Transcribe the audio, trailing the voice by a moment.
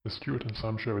The Stuart and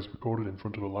Sam show is recorded in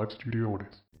front of a live studio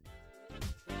audience.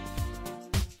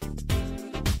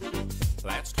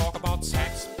 Let's talk about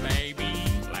sex, baby.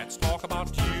 Let's talk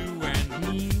about you and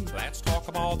me. Let's talk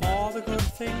about all the good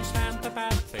things and the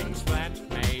bad things that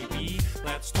may be.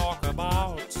 Let's talk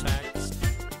about sex.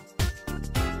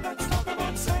 Let's talk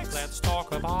about sex. Let's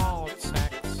talk about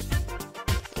sex.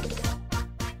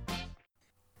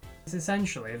 It's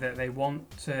essentially that they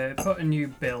want to put a new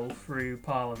bill through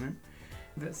Parliament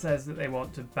that says that they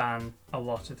want to ban a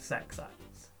lot of sex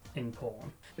acts in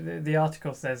porn. The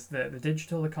article says that the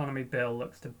Digital Economy Bill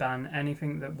looks to ban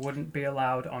anything that wouldn't be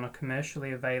allowed on a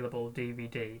commercially available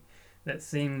DVD that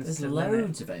seems There's to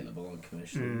loads available on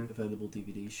commercially available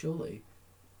DVDs, surely.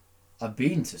 I've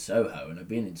been to Soho and I've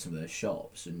been in some of those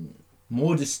shops, and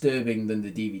more disturbing than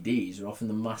the DVDs are often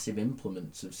the massive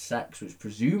implements of sex which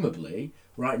presumably,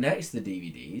 right next to the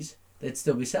DVDs, they'd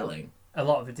still be selling. A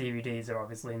lot of the DVDs are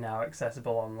obviously now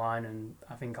accessible online, and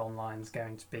I think online's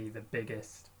going to be the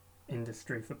biggest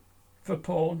industry for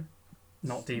porn,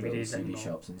 not DVDs Little CD anymore.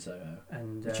 shops in Soho,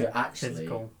 And which are actually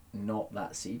physical. not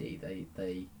that seedy.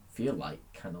 They feel like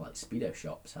kind of like Speedo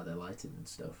shops, how they're lighted and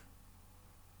stuff.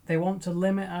 They want to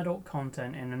limit adult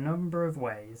content in a number of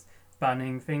ways,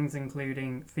 banning things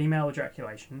including female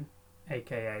ejaculation,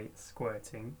 aka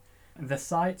squirting, the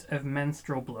sight of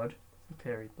menstrual blood,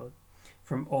 period blood,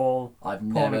 from all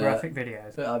pornographic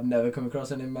videos. I've never come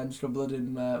across any menstrual blood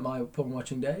in my porn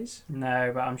watching days.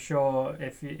 No, but I'm sure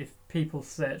if people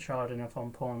search hard enough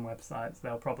on porn websites,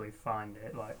 they'll probably find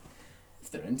it, like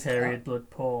If they're into period blood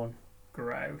porn.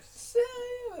 Gross. So,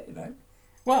 you know.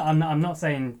 Well, I'm not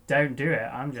saying don't do it.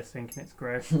 I'm just thinking it's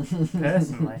gross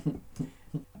personally.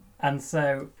 And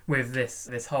so with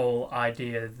this whole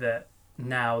idea that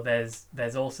now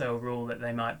there's also a rule that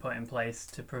they might put in place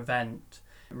to prevent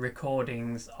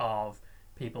recordings of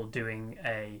people doing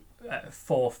a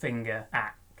four-finger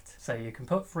act. So you can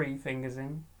put 3 fingers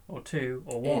in, or 2,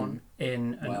 or 1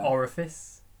 in an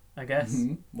orifice, I guess.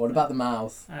 Mm-hmm. What about the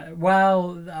mouth?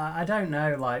 Well, I don't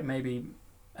know, like maybe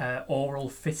oral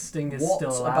fisting is still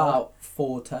allowed. What about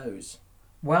 4 toes?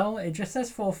 Well, it just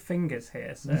says 4 fingers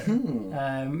here, so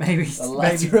maybe The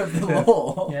letter of the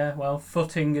law. Yeah, well,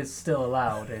 footing is still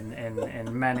allowed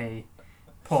in many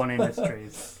porn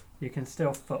industries. You can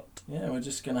still foot. Yeah, we're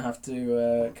just gonna have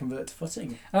to convert to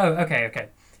footing. Oh, okay.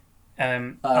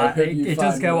 It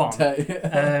does go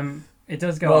on. It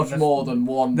does go on. Much more than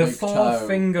one the big toe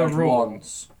 4-finger at rule.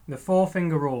 once. The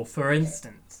 4-finger rule, for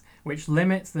instance, which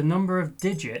limits the number of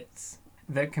digits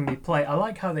that can be played. I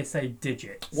like how they say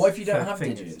digits. What if you don't have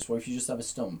fingers. digits? What if you just have a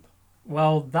stump?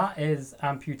 Well, that is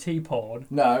amputee porn.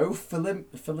 No,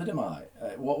 thalidomide.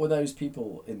 What were those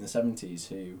people in the 70s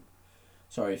who...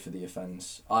 Sorry for the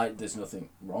offence. There's nothing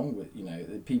wrong with,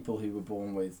 the people who were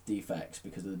born with defects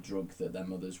because of the drug that their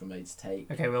mothers were made to take.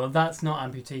 Okay, well, that's not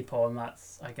amputee porn.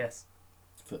 That's, I guess...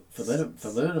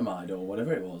 Thalidomide or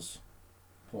whatever it was.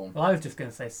 Porn. Well, I was just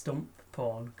going to say stump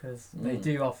porn, because they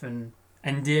do often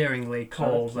endearingly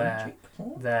call their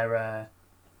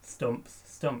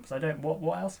stumps. I don't...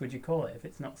 What else would you call it if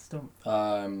it's not stump?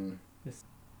 Just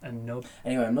a nub.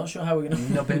 Anyway, I'm not sure how we're going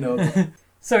to... Nubbin.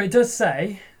 So it does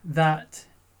say that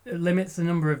it limits the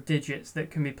number of digits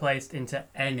that can be placed into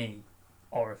any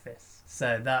orifice.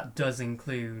 So that does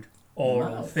include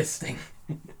oral fisting.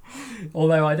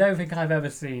 Although I don't think I've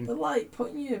ever seen... But like,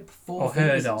 putting your 4 or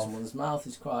fingers heard in of. someone's mouth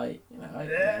is quite, I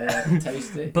can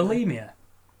taste it. Bulimia.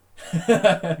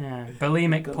 Yeah,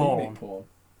 bulimic porn.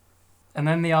 And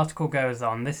then the article goes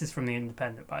on. This is from The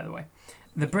Independent, by the way.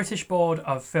 The British Board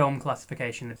of Film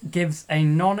Classification gives a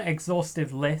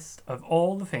non-exhaustive list of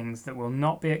all the things that will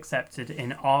not be accepted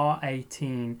in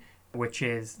R18, which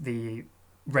is the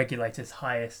regulator's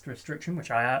highest restriction,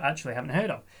 which I actually haven't heard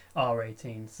of,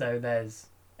 R18. So there's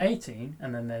 18,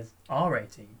 and then there's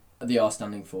R18. The R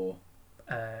standing for?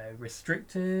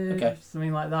 Restricted, okay.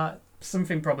 Something like that.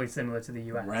 Something probably similar to the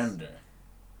US.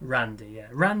 Randy, yeah.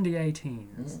 Randy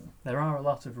 18s. There are a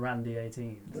lot of Randy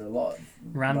 18s. There are a lot of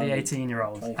Randy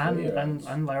 18-year-olds.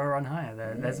 And lower on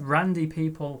higher. There's Randy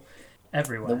people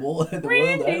everywhere. The world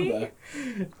over.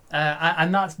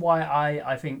 And that's why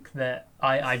I think that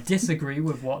I disagree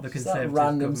with what the Conservative that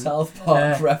random government... South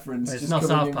Park reference. It's not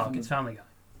South Park, it's Family Guy.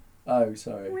 Oh,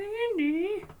 sorry.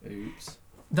 Randy. Oops.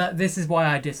 This is why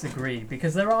I disagree,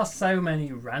 because there are so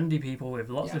many randy people with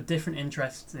lots of different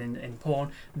interests in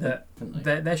porn that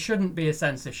there shouldn't be a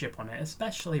censorship on it,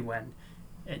 especially when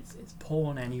it's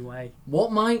porn anyway.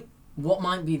 What might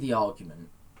be the argument?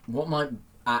 What might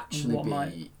actually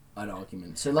be an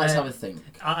argument? So let's have a think.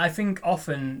 I think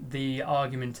often the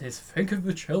argument is, think of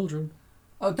the children.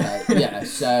 Okay, yeah,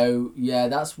 so,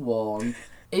 that's one.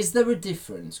 Is there a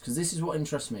difference? Because this is what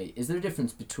interests me. Is there a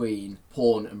difference between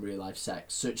porn and real life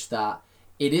sex, such that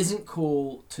it isn't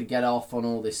cool to get off on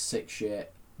all this sick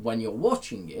shit when you're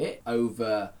watching it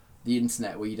over the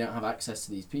internet where you don't have access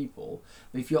to these people,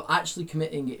 but if you're actually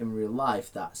committing it in real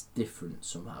life, that's different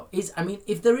somehow.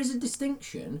 If there is a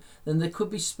distinction, then there could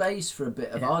be space for a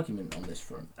bit of argument on this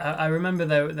front. I remember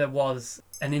there was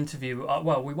an interview,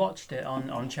 we watched it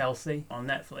on Chelsea on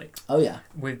Netflix. Oh yeah.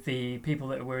 With the people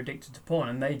that were addicted to porn,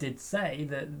 and they did say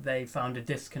that they found a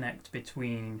disconnect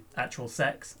between actual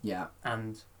sex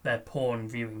and their porn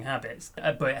viewing habits,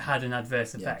 but it had an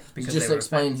adverse effect. Because just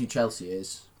explain who Chelsea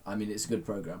is. I mean, it's a good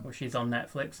programme. Well, she's on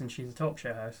Netflix and she's a talk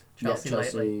show host. Chelsea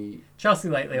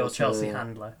Lately or Chelsea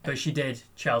Handler. But she did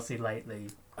Chelsea Lately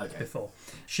before.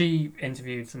 She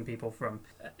interviewed some people from...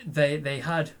 They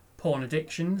had porn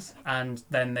addictions and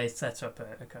then they set up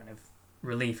a kind of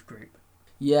relief group.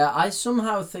 Yeah, I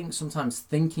somehow think sometimes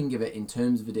thinking of it in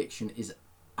terms of addiction is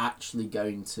actually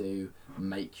going to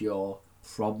make your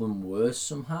problem worse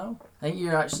somehow. I think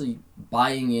you're actually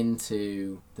buying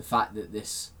into the fact that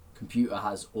this computer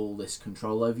has all this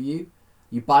control over you.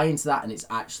 You buy into that and it's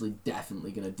actually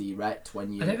definitely going to direct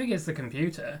when you... I don't think it's the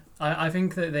computer. I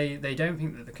think that they don't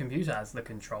think that the computer has the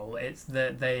control. It's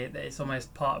that it's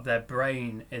almost part of their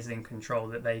brain is in control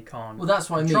that they can't... Well, that's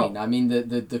what control. I mean.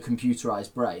 The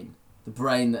computerized brain. The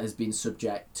brain that has been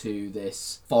subject to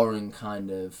this foreign kind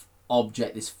of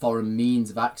object, this foreign means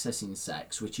of accessing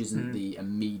sex, which isn't the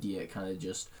immediate kind of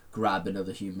just grab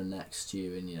another human next to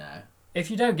you and, you know... If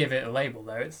you don't give it a label,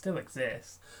 though, it still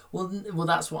exists. Well,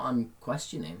 that's what I'm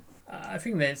questioning. I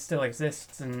think that it still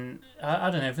exists, and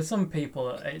I don't know. For some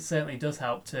people, it certainly does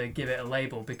help to give it a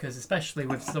label because, especially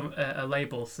with a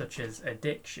label such as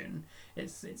addiction,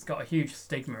 it's got a huge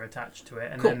stigma attached to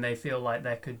it, and then they feel like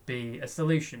there could be a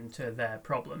solution to their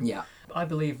problem. Yeah, I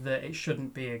believe that it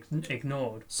shouldn't be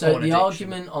ignored. So the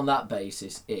argument on that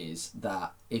basis is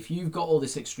that if you've got all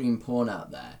this extreme porn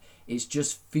out there, it's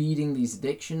just feeding these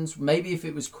addictions. Maybe if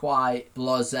it was quite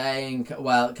blasé and,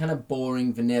 kind of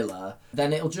boring vanilla,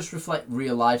 then it'll just reflect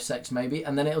real life sex maybe,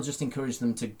 and then it'll just encourage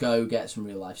them to go get some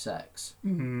real life sex. I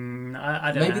don't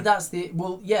know. Maybe that's the...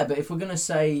 Well, yeah, but if we're going to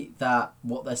say that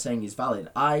what they're saying is valid,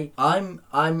 I'm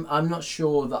not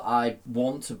sure that I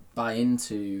want to buy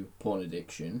into porn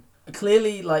addiction.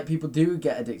 Clearly, like, people do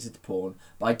get addicted to porn,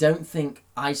 but I don't think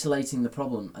isolating the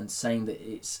problem and saying that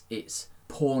it's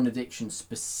porn addiction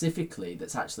specifically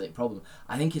that's actually a problem.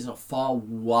 I think it's a far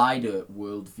wider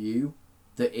worldview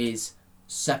that is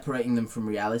separating them from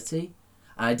reality.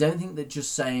 And I don't think that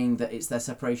just saying that it's their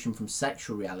separation from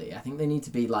sexual reality. I think they need to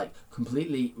be like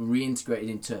completely reintegrated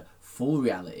into full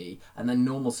reality, and then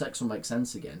normal sex will make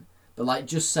sense again. But like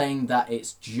just saying that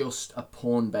it's just a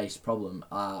porn-based problem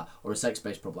or a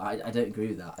sex-based problem, I don't agree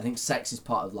with that. I think sex is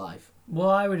part of life. Well,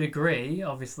 I would agree.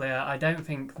 Obviously, I don't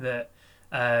think that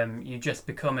you just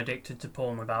become addicted to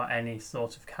porn without any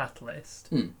sort of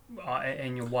catalyst in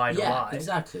your wider life. Yeah,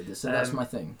 exactly. So that's my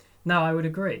thing. No, I would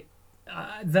agree.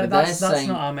 That's not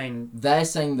our main... They're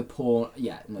saying the porn...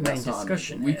 Yeah, no, that's main not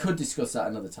discussion. We could discuss that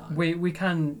another time. We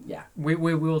can... Yeah. We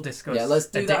will discuss addiction let's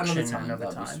do that another time. Another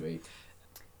That'd time. be sweet.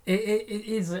 It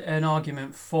is an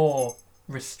argument for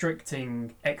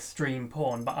restricting extreme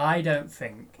porn, but I don't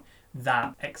think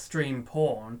that extreme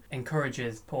porn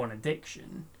encourages porn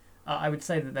addiction. I would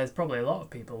say that there's probably a lot of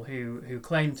people who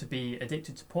claim to be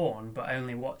addicted to porn but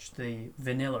only watch the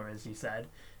vanilla, as you said,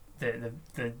 the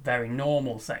very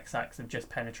normal sex acts of just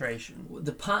penetration.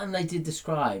 The pattern they did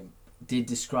describe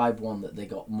one that they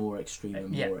got more extreme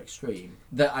and more extreme.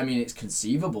 It's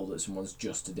conceivable that someone's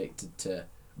just addicted to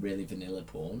really vanilla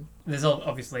porn. There's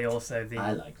obviously also the...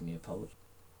 I like Neapolitan.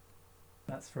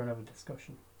 That's for another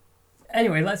discussion.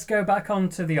 Anyway, let's go back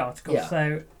onto the article. Yeah.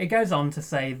 So it goes on to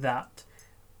say that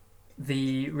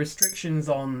the restrictions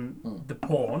on the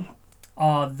porn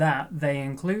are that they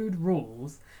include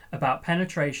rules about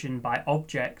penetration by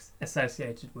objects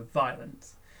associated with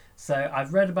violence. So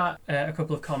I've read about a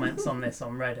couple of comments on this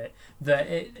on Reddit, that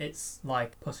it's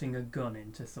like putting a gun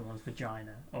into someone's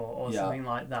vagina or something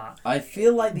like that. I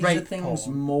feel like these Rape are things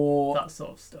porn, more... that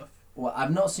sort of stuff. Well,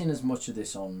 I've not seen as much of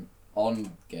this on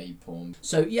gay porn.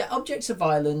 So yeah, objects of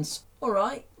violence,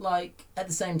 alright, like at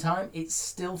the same time it's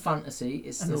still fantasy,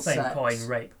 it's still sex. And the same coin,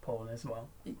 rape porn as well.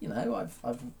 You know,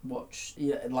 I've watched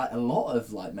like a lot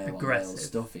of like male on male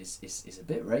stuff is a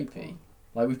bit rapey.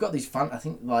 Like we've got these I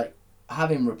think like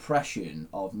having repression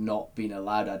of not being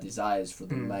allowed our desires for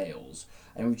the males,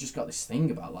 and we've just got this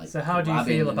thing about like. So how do you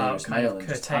feel about kind of and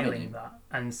just curtailing that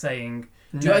and saying?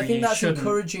 Do No, I think you that's shouldn't-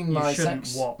 encouraging you my shouldn't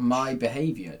sex, watch. my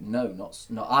behaviour? No, not.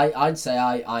 I'd say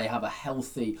I have a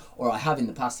healthy, or I have in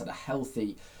the past had a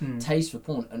healthy taste for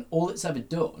porn, and all it's ever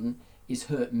done is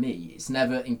hurt me. It's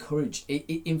never encouraged.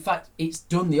 In fact, it's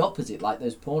done the opposite. Like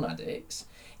those porn addicts,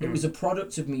 it was a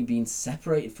product of me being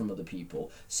separated from other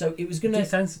people. So it was gonna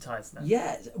Desensitise them.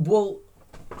 Yeah. Well,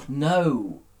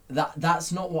 no.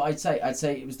 That's not what I'd say. I'd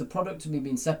say it was the product of me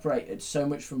being separated so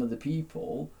much from other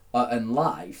people and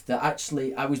life that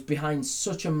actually I was behind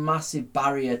such a massive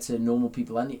barrier to normal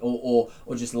people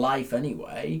or just life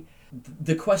anyway.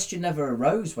 The question never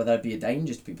arose whether I'd be a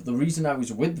danger to people. The reason I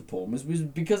was with the porn was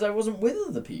because I wasn't with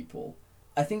other people.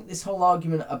 I think this whole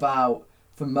argument about,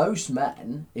 for most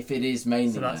men, if it is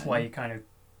mainly So that's men, why you kind of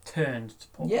turned to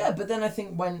porn. yeah, but then I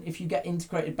think if you get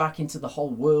integrated back into the whole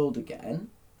world again,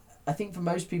 I think for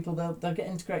most people they'll get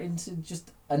integrated into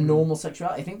just a normal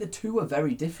sexuality. I think the two are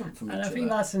very different from each other. And I think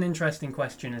that's an interesting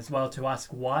question as well to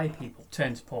ask, why people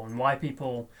turn to porn, why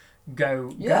people go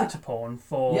to porn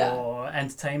for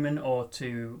entertainment or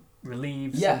to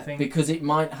relieve something. Because it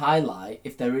might highlight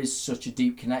if there is such a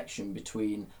deep connection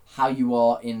between how you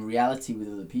are in reality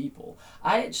with other people.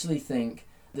 I actually think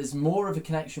there's more of a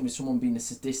connection with someone being a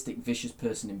sadistic, vicious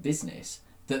person in business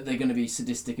that they're going to be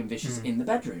sadistic and vicious in the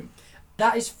bedroom.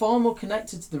 That is far more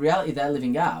connected to the reality they're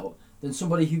living out than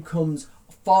somebody who comes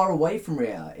far away from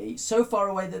reality, so far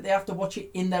away that they have to watch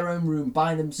it in their own room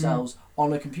by themselves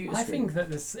on a computer screen. I think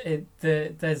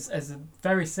that there's a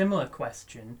very similar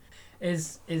question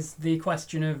is the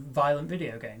question of violent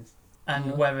video games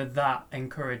and whether that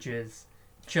encourages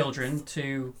children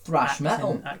to thrash act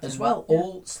metal act as well. Yeah.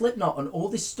 All Slipknot and all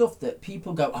this stuff that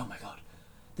people go, oh my god,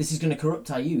 this is going to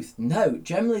corrupt our youth. No,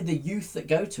 generally the youth that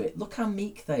go to it, look how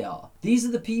meek they are. These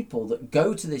are the people that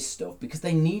go to this stuff because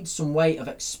they need some way of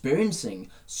experiencing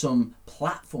some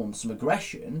platform, some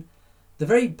aggression. The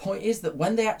very point is that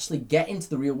when they actually get into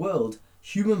the real world,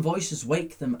 human voices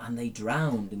wake them and they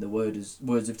drown, in the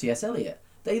words of T.S. Eliot.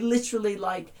 They literally,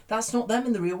 that's not them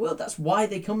in the real world. That's why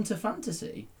they come to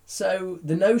fantasy. So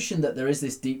the notion that there is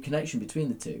this deep connection between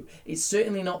the two, it's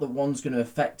certainly not that one's going to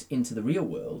affect into the real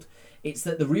world. It's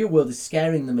that the real world is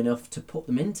scaring them enough to put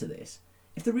them into this.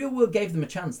 If the real world gave them a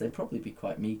chance, they'd probably be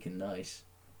quite meek and nice.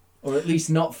 Or at least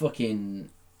not fucking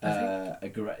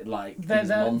these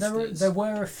monsters. There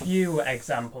were a few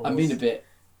examples. I'm being a bit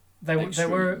There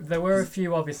extreme. were a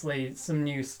few, obviously, some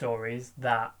news stories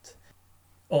that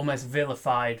almost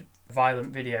vilified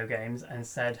violent video games and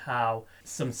said how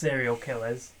some serial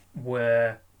killers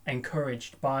were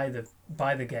encouraged by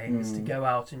the games to go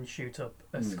out and shoot up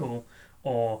a school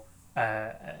or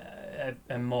a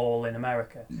mall in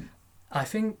America. I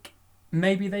think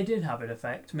maybe they did have an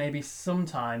effect. Maybe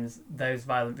sometimes those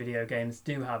violent video games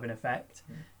do have an effect.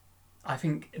 I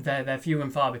think they're few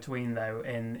and far between, though,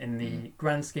 in the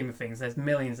grand scheme of things. There's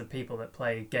millions of people that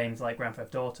play games like Grand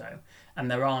Theft Auto, and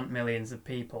there aren't millions of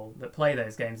people that play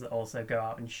those games that also go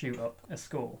out and shoot up a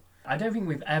school. I don't think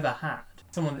we've ever had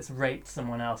someone that's raped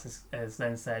someone else has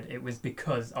then said it was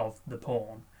because of the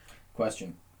porn.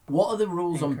 Question. What are the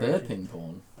rules on Encouraging. burping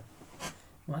porn?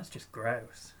 Well, that's just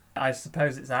gross. I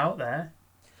suppose it's out there.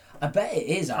 I bet it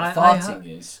is. I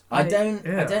Farting is. I don't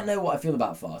yeah. know what I feel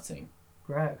about farting.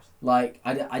 Gross. Like,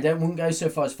 wouldn't go so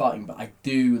far as farting, but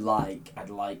I'd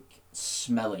like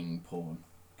smelling porn.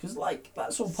 Because,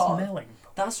 that's all part... Smelling.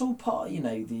 That's all part,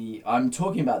 I'm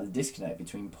talking about the disconnect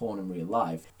between porn and real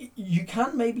life. You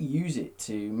can maybe use it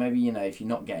to, if you're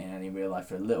not getting any real life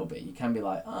for a little bit, you can be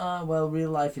like, real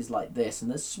life is like this, and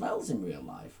there's smells in real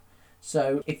life.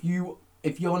 So, if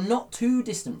you're not too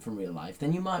distant from real life,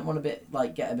 then you might want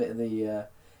get a bit of the,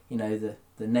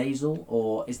 the nasal,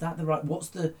 or is that the right... What's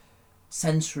the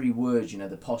sensory word,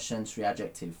 the posh sensory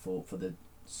adjective for the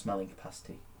smelling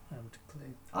capacity? I haven't a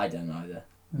clue. I don't know either.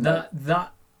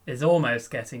 That is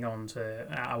almost getting on to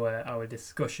our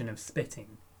discussion of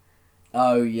spitting.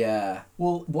 Oh, yeah.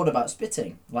 Well, what about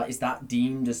spitting? Is that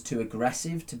deemed as too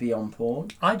aggressive to be on porn?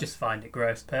 I just find it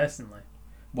gross, personally.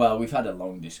 Well, we've had a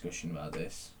long discussion about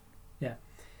this. Yeah.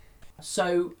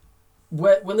 So,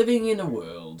 we're living in a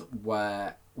world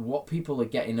where what people are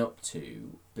getting up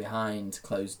to behind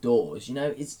closed doors,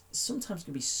 it's sometimes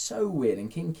going to be so weird and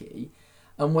kinky,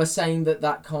 and we're saying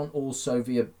that can't also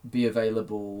be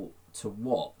available to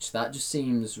watch. That just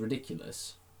seems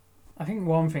ridiculous. I think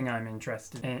one thing I'm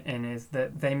interested in is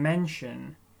that they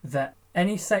mention that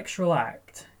any sexual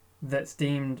act that's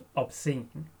deemed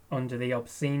obscene under the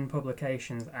Obscene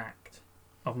Publications Act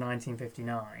of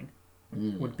 1959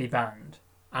 would be banned.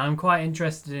 I'm quite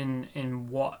interested in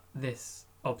what this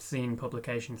Obscene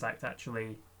Publications Act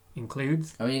actually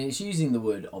includes. I mean, it's using the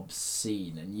word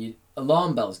obscene, and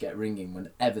alarm bells get ringing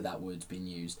whenever that word's been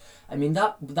used. I mean,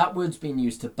 that word's been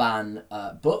used to ban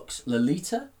books.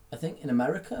 Lolita, I think, in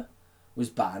America, was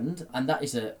banned, and that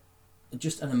is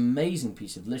just an amazing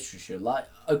piece of literature. Like,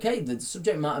 okay, the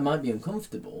subject matter might be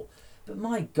uncomfortable, but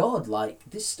my God, like,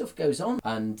 this stuff goes on,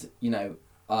 and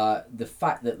the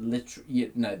fact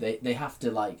that they have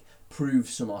to like prove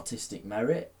some artistic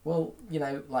merit. Well,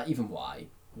 like, even why?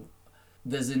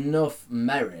 There's enough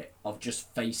merit of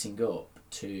just facing up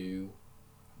to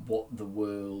what the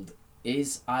world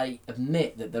is. I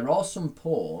admit that there are some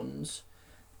porns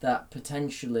that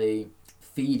potentially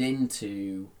feed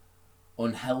into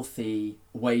unhealthy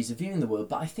ways of viewing the world,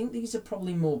 but I think these are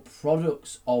probably more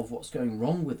products of what's going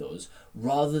wrong with us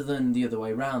rather than the other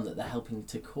way around, that they're helping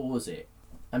to cause it.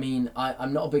 I mean,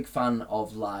 I'm not a big fan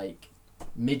of like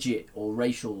midget or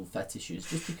racial fetishes,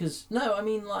 just because,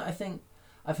 I think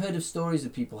I've heard of stories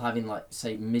of people having, like,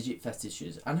 say, midget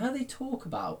fetishes, and how they talk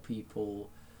about people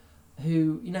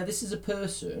who, this is a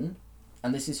person,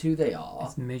 and this is who they are.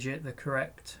 Is midget the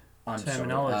correct I'm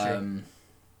terminology? Sorry,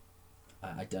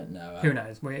 I don't know. Who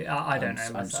knows? I don't know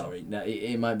myself. I'm sorry. No,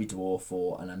 it might be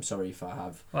dwarf, and I'm sorry if I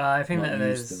have I think not that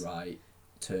used the right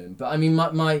term. But I mean,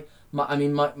 my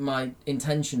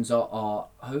intentions are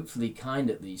hopefully kind,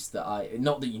 at least, that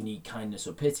not that you need kindness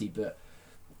or pity, but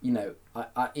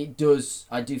I do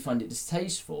find it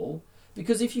distasteful,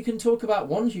 because if you can talk about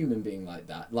one human being like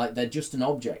that, like they're just an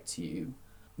object to you,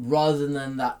 rather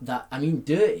than that I mean,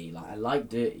 dirty, like, I like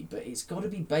dirty, but it's got to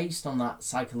be based on that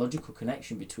psychological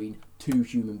connection between two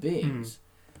human beings.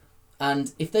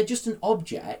 And if they're just an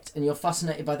object and you're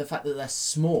fascinated by the fact that they're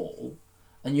small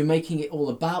and you're making it all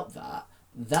about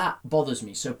that bothers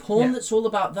me. So porn that's all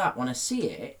about that, when I see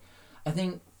it, I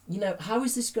think, how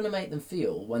is this going to make them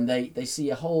feel when they see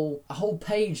a whole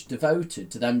page devoted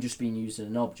to them just being used as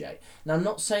an object? Now, I'm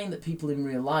not saying that people in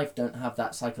real life don't have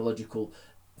that psychological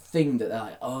thing that they're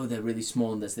like, oh, they're really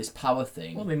small and there's this power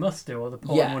thing. Well, they must do, or the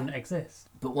porn wouldn't exist.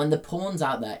 But when the porn's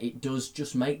out there, it does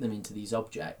just make them into these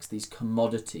objects, these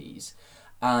commodities.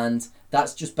 And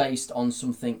that's just based on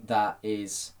something that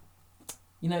is,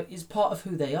 is part of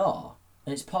who they are.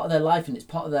 And it's part of their life, and it's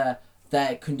part of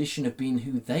their condition of being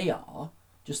who they are.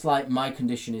 Just like my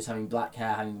condition is having black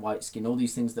hair, having white skin, all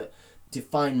these things that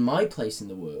define my place in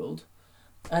the world.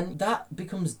 And that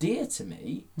becomes dear to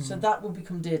me, so that will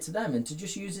become dear to them. And to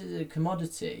just use it as a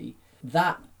commodity,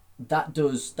 that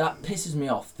pisses me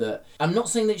off. That I'm not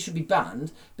saying that it should be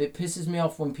banned, but it pisses me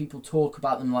off when people talk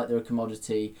about them like they're a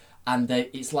commodity, and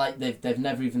it's like they've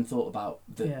never even thought about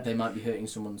that they might be hurting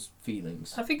someone's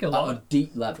feelings. I think a lot at a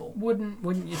deep level.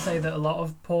 Wouldn't you say that a lot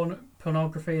of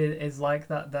pornography is like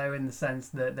that, though, in the sense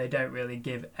that they don't really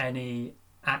give any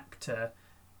actor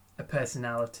a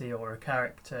personality or a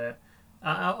character?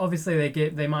 Obviously,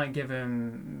 they might give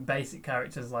them basic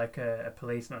characters like a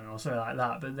policeman or something like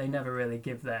that, but they never really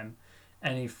give them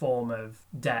any form of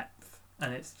depth,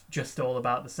 and it's just all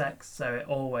about the sex, so it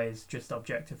always just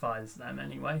objectifies them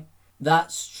anyway.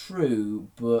 That's true,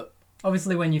 but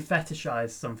obviously when you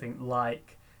fetishize something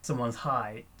like someone's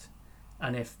height,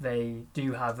 and if they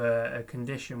do have a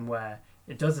condition where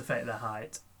it does affect their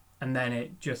height, and then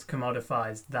it just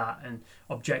commodifies that and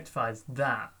objectifies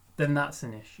that, then that's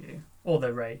an issue. Or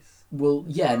their race. Well,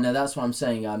 yeah, no, that's what I'm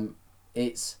saying. Of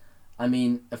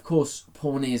course,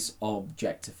 porn is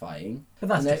objectifying. But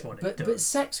that's just what it does. But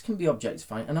sex can be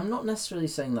objectifying, and I'm not necessarily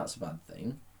saying that's a bad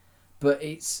thing, but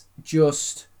it's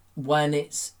just when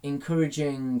it's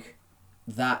encouraging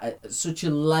that at such a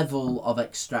level of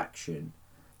extraction.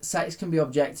 Sex can be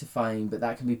objectifying, but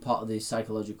that can be part of the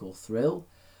psychological thrill.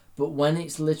 But when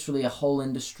it's literally a whole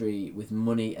industry with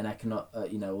money and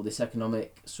all this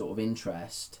economic sort of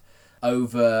interest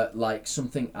over like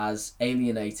something as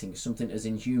alienating, something as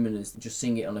inhuman as just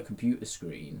seeing it on a computer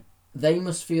screen, they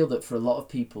must feel that for a lot of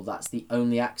people that's the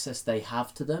only access they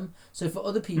have to them. So for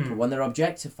other people, when they're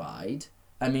objectified,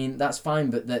 I mean, that's fine,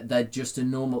 but they're just a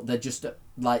normal,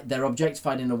 they're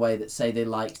objectified in a way that, say, they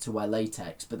like to wear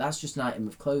latex, but that's just an item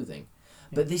of clothing.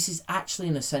 But this is actually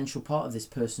an essential part of this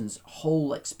person's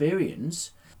whole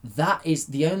experience. That is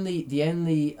the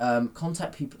only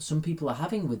contact some people are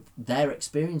having with their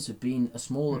experience of being a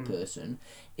smaller person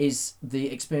is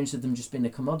the experience of them just being a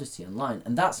commodity online,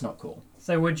 and that's not cool.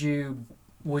 So would you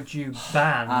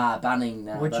ban? Banning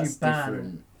now. Would that's you ban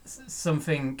different.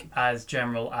 Something as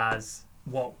general as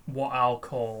what I'll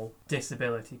call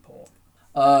disability porn?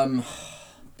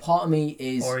 Part of me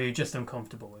is. Or are you just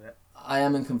uncomfortable with it? I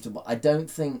am uncomfortable. I don't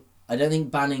think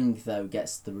banning though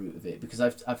gets to the root of it, because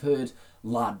I've heard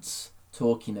lads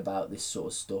talking about this sort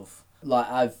of stuff. Like,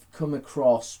 I've come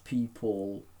across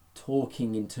people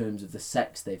talking in terms of the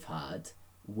sex they've had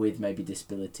with maybe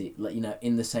disability, like, you know,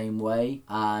 in the same way,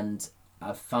 and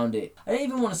I've found it, I don't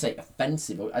even want to say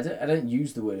offensive, I don't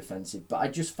use the word offensive, but I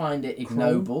just find it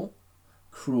ignoble,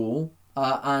 cruel,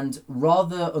 and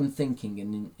rather unthinking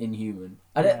and inhuman.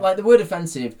 I don't like the word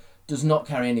offensive does not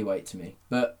carry any weight to me,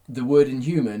 but the word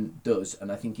inhuman does,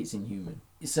 and I think it's inhuman.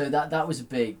 So that was a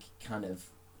big kind of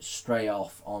stray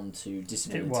off onto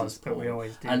disabilities. It was, but we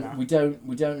always do and that. we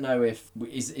don't know if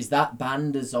is that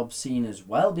banned as obscene as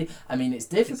well. I mean, it's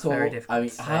difficult. It's very difficult. I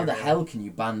mean, how the hell can you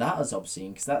ban that as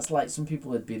obscene? Because that's like, some people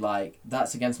would be like,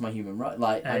 that's against my human right.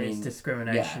 Like, I mean, it's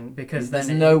discrimination, because there's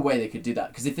then no way they could do that.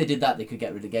 Because if they did that, they could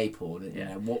get rid of gay porn. You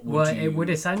know, what would it would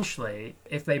essentially,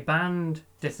 if they banned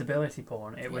disability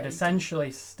porn, it would essentially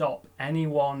stop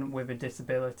anyone with a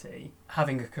disability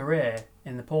having a career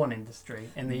in the porn industry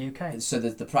in the UK. So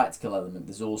there's the practical element.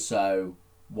 There's also,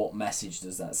 what message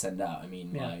does that send out? I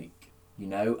mean, like, you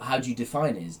know, how do you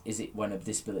define it? Is it when a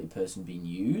disability person being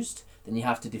used? Then you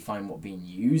have to define what being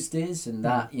used is, and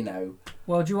that, you know.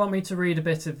 Well, do you want me to read a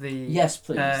bit of the yes,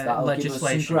 please? That'll give us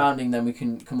some grounding. Then we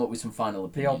can come up with some final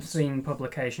opinions. The Obscene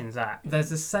Publications Act.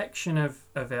 There's a section of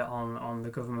it on the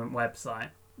government website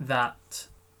that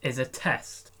is a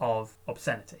test of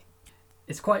obscenity.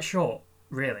 It's quite short,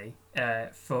 really,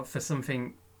 for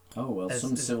something. Oh well,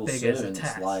 some as civil big servants,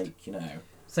 like, you know.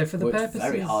 So for the purposes,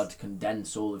 very hard to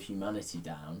condense all of humanity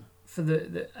down. For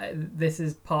this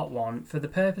is part one. For the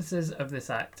purposes of this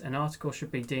act, an article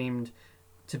should be deemed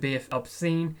to be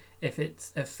obscene if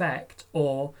its effect,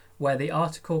 or where the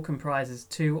article comprises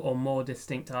two or more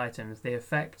distinct items, the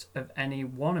effect of any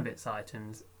one of its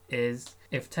items is,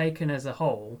 if taken as a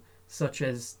whole, such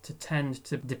as to tend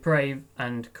to deprave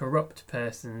and corrupt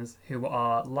persons who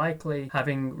are likely,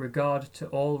 having regard to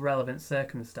all relevant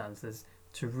circumstances,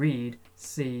 to read,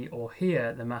 see, or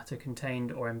hear the matter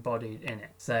contained or embodied in it.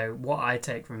 So what I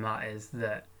take from that is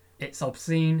that it's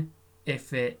obscene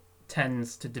if it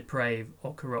tends to deprave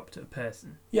or corrupt a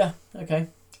person. Yeah, okay.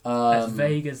 As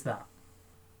vague as that.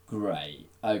 Great,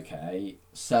 okay.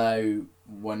 So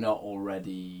we're not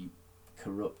already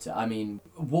corrupted. I mean,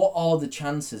 what are the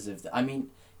chances of that? I mean,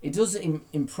 it does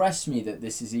impress me that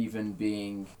this is even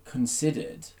being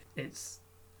considered. It's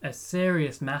a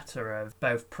serious matter of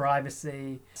both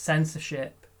privacy,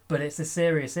 censorship, but it's a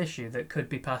serious issue that could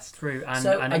be passed through,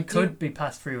 and it could be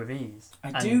passed through with ease.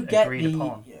 I do get agreed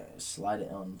upon. Yeah, slide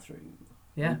it on through.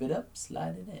 Yeah. Lube it up,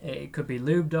 slide it in. It could be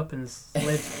lubed up and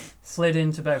slid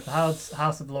into both the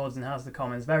House of Lords and House of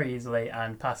Commons very easily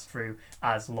and passed through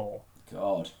as law.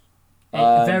 God.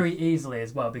 Very easily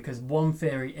as well, because one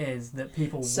theory is that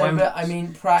people won't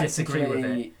disagree with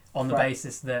it on the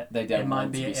basis that it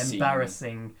might be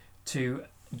embarrassing to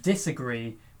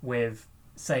disagree with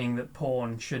saying that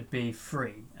porn should be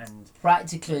free. And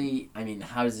practically, I mean,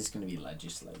 how is this going to be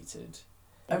legislated?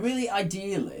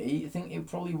 Ideally, I think it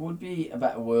probably would be a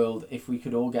better world if we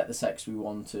could all get the sex we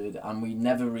wanted and we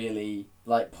never really,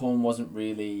 like, porn wasn't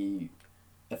really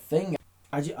a thing.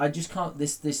 I just can't,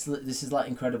 this is, like,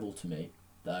 incredible to me,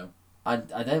 though. I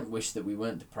don't wish that we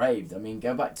weren't depraved. I mean,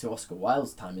 go back to Oscar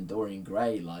Wilde's time in Dorian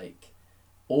Gray, like,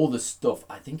 all the stuff,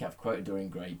 I think I've quoted Dorian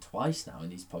Gray twice now in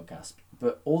these podcasts,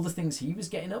 but all the things he was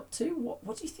getting up to,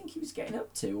 what do you think he was getting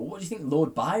up to? Or what do you think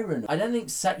Lord Byron? I don't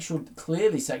think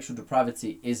clearly sexual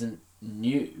depravity isn't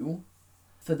new.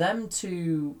 For them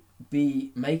to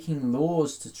be making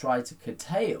laws to try to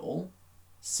curtail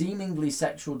seemingly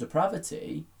sexual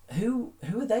depravity, who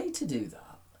are they to do that?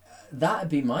 That'd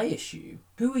be my issue.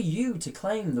 Who are you to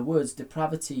claim the words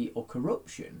depravity or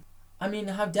corruption? I mean,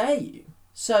 how dare you?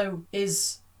 So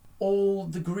is all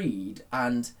the greed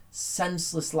and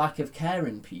senseless lack of care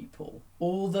in people,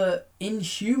 all the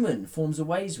inhuman forms of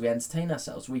ways we entertain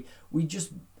ourselves, we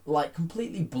just, like,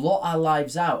 completely blot our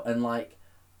lives out and, like,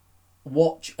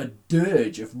 watch a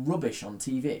dirge of rubbish on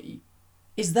TV,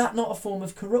 is that not a form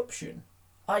of corruption?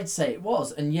 I'd say it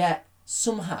was, and yet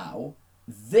somehow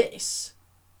this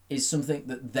is something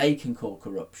that they can call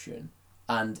corruption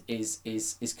and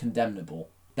is condemnable.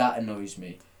 That annoys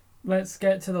me. Let's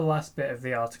get to the last bit of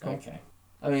the article. Okay.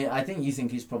 I mean, I think you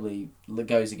think it's probably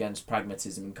goes against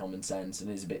pragmatism and common sense and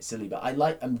is a bit silly, but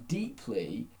I'm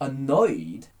deeply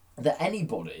annoyed that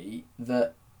anybody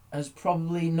that has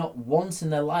probably not once in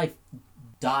their life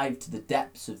dived to the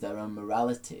depths of their own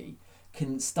morality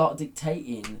can start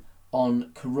dictating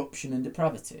on corruption and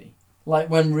depravity. Like,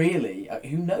 when really,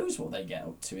 who knows what they get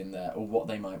up to in there, or what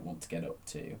they might want to get up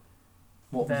to.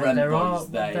 What there are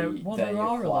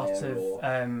a lot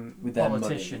of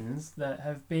politicians that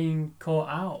have been caught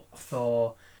out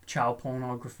for child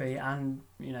pornography and,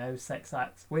 you know, sex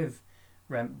acts with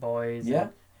rent boys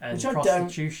and Which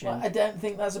prostitution. I don't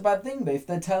think that's a bad thing, but if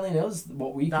they're telling us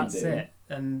what we can do... That's it.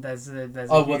 And there's a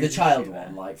the child issue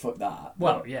one, like, fuck that.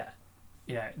 Well, yeah.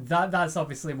 You know, that's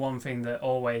obviously one thing that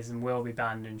always and will be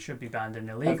banned and should be banned and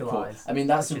illegalised. I mean,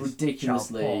 that's a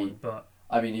ridiculously... Porn, but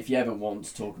I mean, if you ever want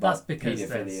to talk about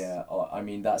paedophilia, I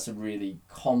mean, that's a really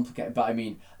complicated... But, I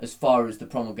mean, as far as the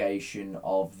promulgation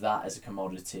of that as a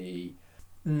commodity,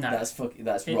 no, that's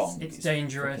wrong. It's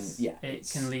dangerous. It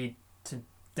can lead to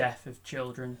death of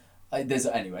children. That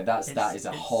is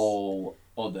a whole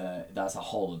other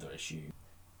issue.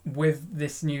 With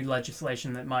this new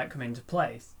legislation that might come into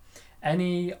place,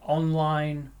 any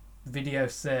online video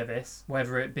service,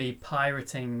 whether it be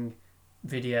pirating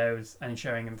videos and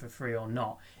showing them for free or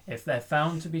not, if they're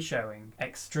found to be showing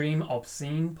extreme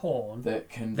obscene porn,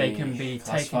 they can be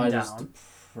taken down. As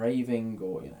depraving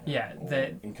or or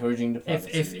encouraging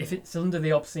depravity. If it's under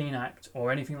the Obscene Act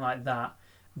or anything like that,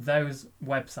 those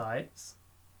websites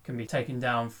can be taken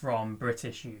down from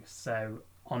British use. So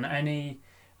on any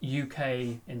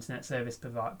UK internet service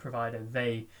provider,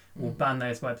 they will ban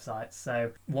those websites.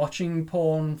 So watching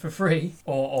porn for free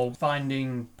or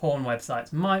finding porn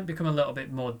websites might become a little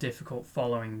bit more difficult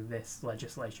following this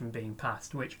legislation being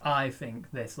passed, which I think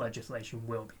this legislation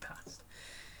will be passed.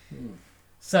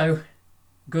 So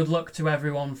good luck to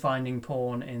everyone finding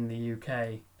porn in the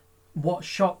UK. What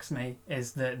shocks me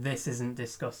is that this isn't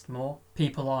discussed more.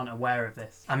 People aren't aware of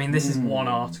this. I mean, this is one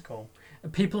article.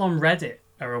 People on Reddit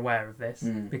are aware of this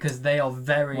because they are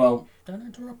very... Well, don't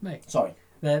interrupt me. Sorry.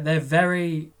 They're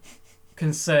very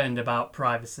concerned about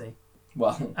privacy.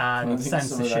 Well, and I think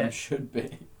censorship. Some of them should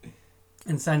be.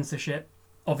 And censorship.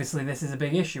 Obviously, this is a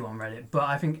big issue on Reddit, but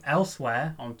I think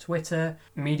elsewhere, on Twitter,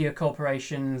 media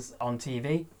corporations, on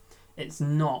TV, it's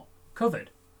not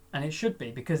covered. And it should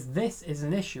be, because this is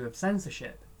an issue of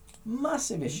censorship.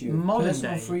 Massive issue. Modern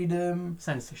Personal day freedom.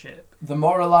 Censorship. The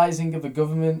moralising of a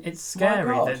government. It's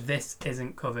scary that this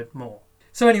isn't covered more.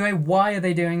 So anyway, why are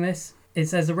they doing this? It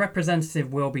says a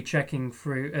representative will be checking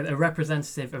through... A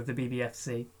representative of the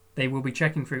BBFC. They will be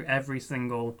checking through every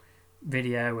single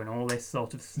video and all this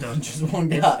sort of stuff. Just one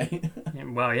guy.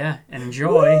 Well, yeah.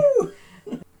 Enjoy.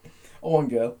 Or one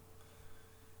girl.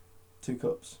 2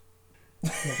 cups.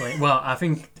 Lovely. Well, I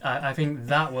think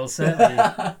that will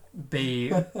certainly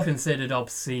be considered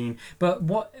obscene. But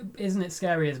what isn't it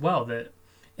scary as well that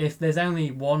if there's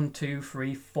only 1, 2,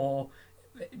 3, 4,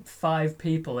 5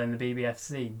 people in the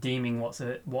BBFC deeming what's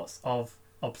of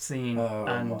obscene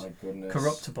and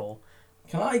corruptible,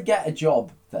 can I get a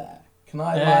job there? Can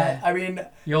I? I mean,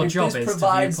 your job is to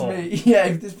view porn.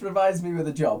 If this provides me with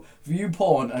a job, view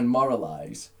porn and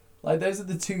moralise. Like, those are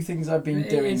the 2 things I've been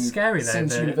doing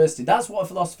since university. That's what a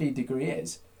philosophy degree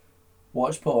is.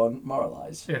 Watch porn,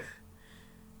 moralise.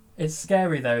 It's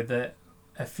scary, though, that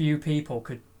a few people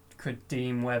could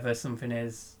deem whether something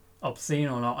is obscene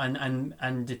or not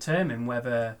and determine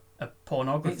whether a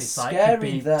pornography site could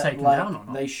be taken down or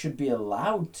not. They should be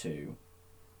allowed to,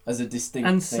 as a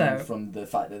distinct thing from the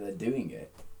fact that they're doing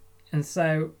it. And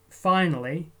so,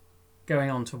 finally, going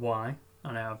on to why...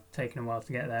 I know I've taken a while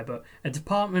to get there, but a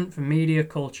Department for Media,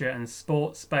 Culture and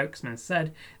Sport spokesman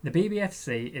said the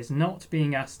BBFC is not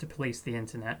being asked to police the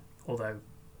internet, although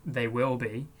they will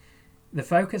be. The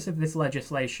focus of this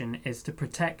legislation is to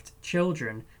protect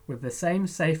children with the same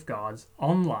safeguards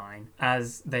online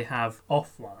as they have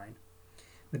offline.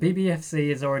 The BBFC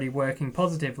is already working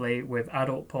positively with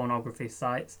adult pornography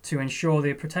sites to ensure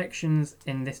the protections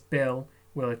in this bill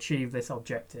will achieve this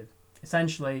objective.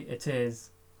 Essentially, it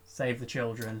is... save the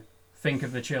children. Think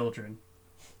of the children.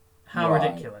 How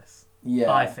ridiculous. Yeah.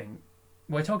 I think.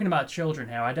 We're talking about children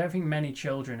here. I don't think many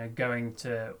children are going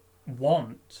to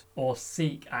want or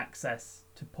seek access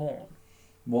to porn.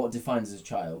 What defines as a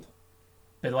child?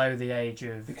 Below the age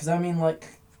of... Because, I mean, like,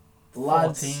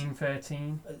 lads... 14,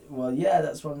 13? Well, yeah,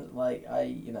 that's one, like,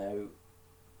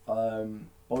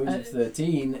 boys of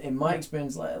 13, in my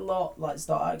experience, like, a lot, like,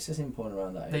 start accessing porn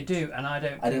around that age. They do, and I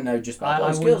don't know just about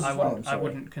boys, girls as well. I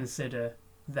wouldn't consider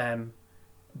them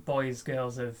boys,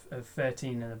 girls of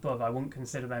 13 and above. I wouldn't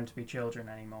consider them to be children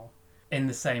anymore, in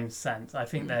the same sense. I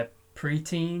think they're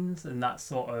pre-teens and that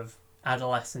sort of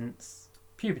adolescence,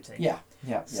 puberty. Yeah.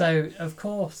 So, of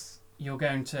course, you're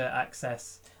going to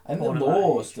access... And the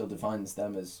law still defines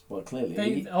them as, well, clearly...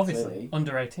 They, obviously,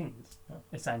 under 18s,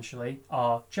 essentially,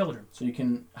 are children. So you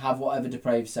can have whatever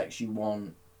depraved sex you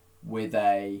want with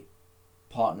a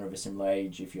partner of a similar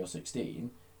age if you're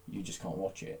 16, you just can't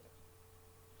watch it.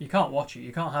 You can't watch it,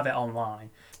 you can't have it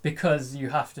online, because you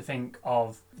have to think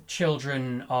of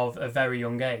children of a very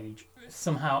young age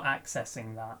somehow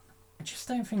accessing that I just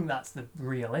don't think that's the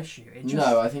real issue.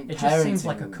 No, I think it just seems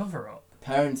like a cover-up.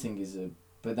 Parenting is a...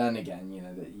 But then again, you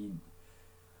know, that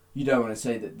you don't want to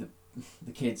say that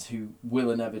the kids who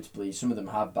will inevitably, some of them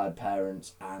have bad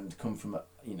parents and come from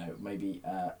maybe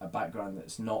a background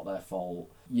that's not their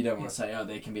fault. You don't want to say, oh,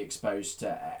 they can be exposed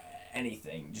to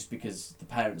anything just because the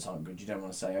parents aren't good. You don't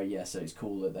want to say, oh yeah, so it's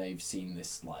cool that they've seen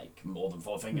this like more than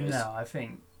 4 fingers. No, I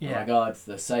think oh my god,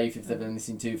 they're safe if they've only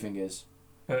seen 2 fingers.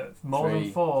 But more 3,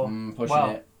 than 4, pushing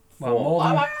it. 4. Well, more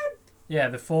than, yeah,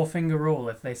 the 4-finger rule.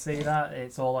 If they see that,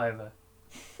 it's all over.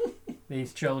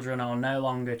 These children are no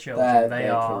longer children. They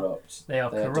are corrupt. They are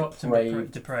corrupt and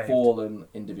depraved. Fallen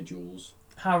individuals.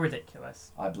 How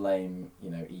ridiculous. I blame,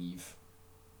 Eve.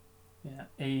 Yeah,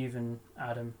 Eve and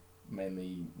Adam.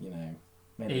 Mainly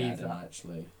Eve, Adam,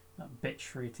 actually. That bitch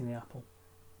for eating the apple.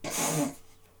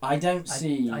 I don't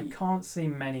see... I can't see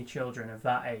many children of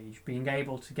that age being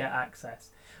able to get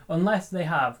access unless they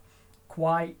have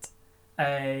quite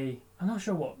a... I'm not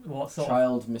sure what sort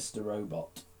Child Mr.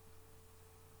 Robot.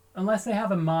 Unless they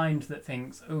have a mind that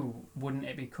thinks, ooh, wouldn't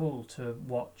it be cool to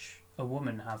watch a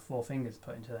woman have 4 fingers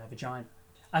put into their vagina?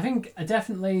 I think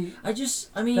definitely...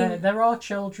 There are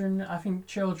children, I think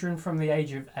children from the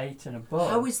age of 8 and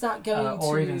above... How is that going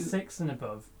or even 6 and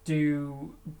above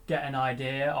do get an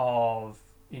idea of,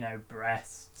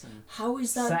 breasts and how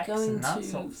is that sex going and that to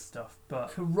sort of stuff,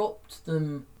 but corrupt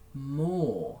them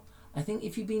more? I think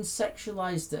if you've been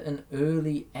sexualised at an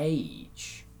early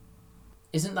age,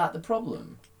 isn't that the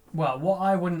problem? Well, what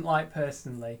I wouldn't like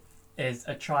personally is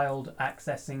a child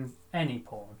accessing any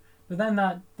porn. But then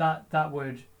that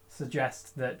would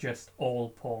suggest that just all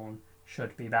porn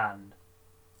should be banned.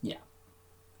 Yeah.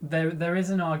 There is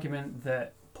an argument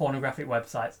that pornographic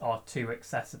websites are too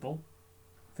accessible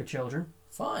for children.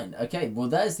 Fine. Okay, well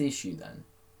there's the issue then.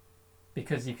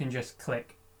 Because you can just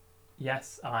click,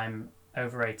 yes, I'm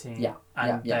over 18,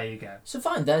 and there you go. So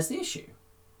fine, there's the issue.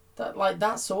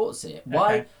 That sorts it.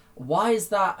 Why is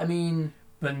that? I mean...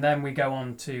 But then we go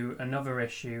on to another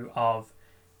issue of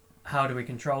how do we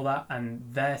control that? And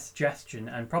their suggestion,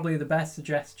 and probably the best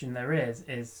suggestion there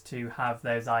is to have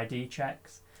those ID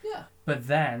checks. Yeah. But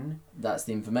then... That's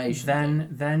the information.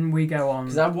 Then we go on...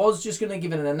 Because I was just going to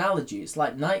give it an analogy. It's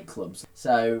like nightclubs.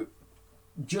 So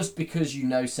just because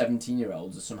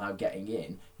 17-year-olds are somehow getting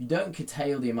in, you don't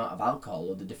curtail the amount of alcohol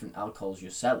or the different alcohols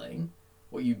you're selling.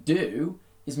 What you do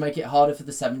is make it harder for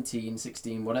the 17,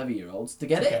 16, whatever-year-olds to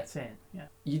get in. Yeah.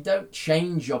 You don't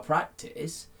change your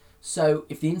practice. So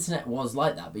if the internet was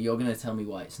like that, but you're going to tell me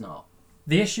why it's not.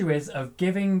 The issue is of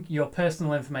giving your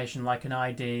personal information like an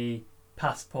ID,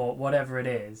 passport, whatever it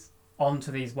is,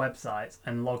 onto these websites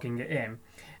and logging it in.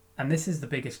 And this is the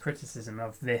biggest criticism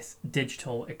of this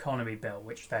digital economy bill,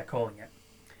 which they're calling it.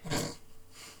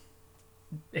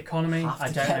 Economy,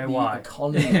 I don't know why.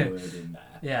 Economy word in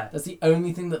there. Yeah. That's the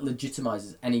only thing that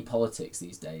legitimises any politics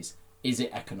these days. Is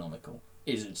it economical?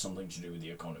 Is it something to do with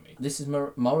the economy? This is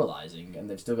moralising, and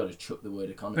they've still got to chuck the word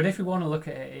economy. But if we want to look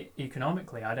at it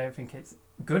economically, I don't think it's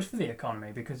good for the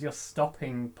economy because you're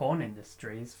stopping porn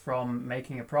industries from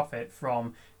making a profit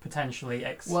from potentially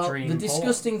extreme Well, the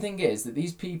disgusting porn. thing is that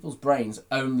these people's brains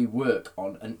only work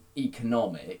on an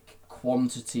economic,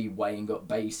 quantity weighing up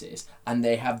basis, and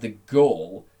they have the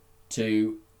gall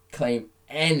to claim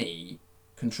any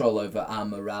control over our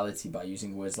morality by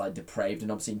using words like depraved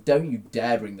and obscene. Don't you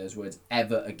dare bring those words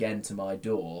ever again to my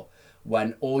door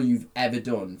when all you've ever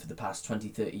done for the past 20,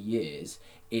 30 years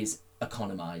is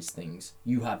economise things.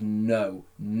 You have no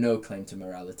claim to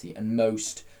morality, and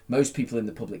most people in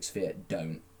the public sphere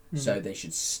don't. So they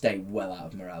should stay well out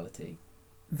of morality.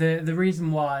 The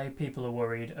reason why people are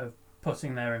worried of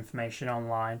putting their information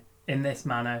online in this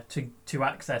manner to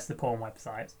access the porn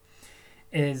websites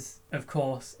is, of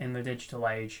course, in the digital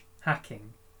age,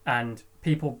 hacking and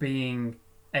people being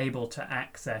able to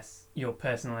access your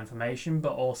personal information,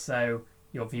 but also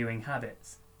your viewing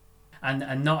habits.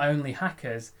 And not only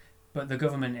hackers, but the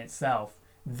government itself,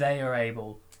 they are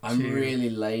able to... I'm really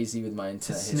lazy with my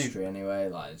internet history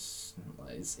anyway.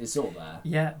 It's all there.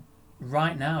 Yeah,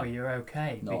 right now you're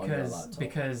okay. Not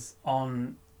because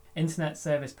on internet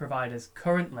service providers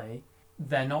currently,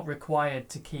 they're not required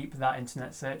to keep that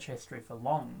internet search history for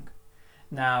long.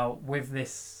 Now, with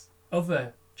this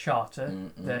other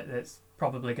charter that's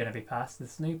probably going to be passed, the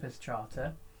Snoopers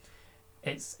Charter,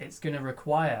 it's going to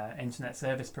require internet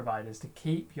service providers to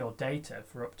keep your data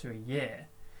for up to a year.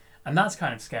 And that's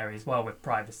kind of scary as well with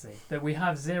privacy, that we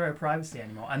have zero privacy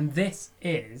anymore. And this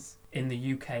is in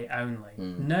the UK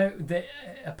only.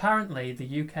 Apparently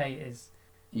the UK is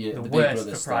the Big worst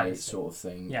Brother for state privacy. sort of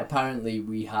thing. Yeah. Apparently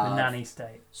we The have nanny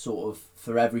state. sort of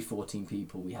for every 14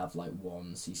 people we have like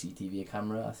one CCTV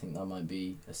camera. I think that might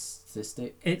be a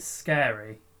statistic. It's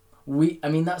scary. I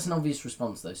mean that's an obvious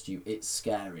response though, Stu. It's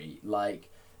scary. Like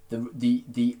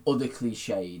the other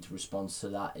cliched response to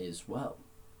that is, well,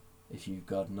 if you've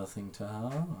got nothing to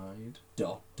hide. ...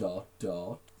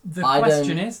 The I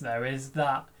question don't- is though, is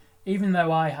that even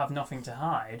though I have nothing to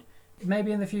hide,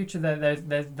 maybe in the future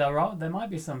there might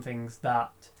be some things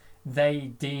that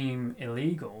they deem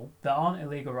illegal that aren't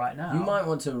illegal right now. You might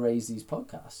want to raise these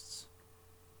podcasts.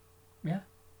 Yeah.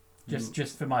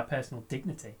 Just for my personal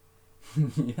dignity.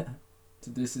 Yeah. To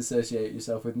disassociate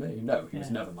yourself with me. No, he was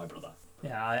Yeah. never my brother.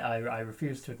 Yeah, I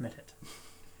refuse to admit it.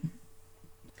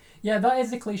 Yeah, that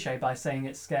is a cliche by saying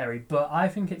it's scary, but I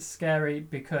think it's scary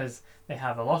because they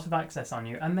have a lot of access on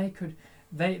you, and they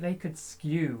could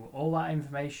skew all that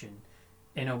information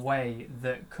in a way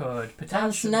that could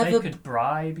potentially they could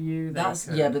bribe you. But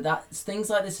things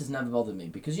like this has never bothered me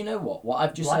because you know what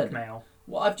I've just blackmail. said.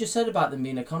 What I've just said about them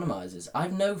being economizers,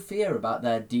 I've no fear about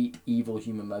their deep evil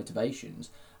human motivations.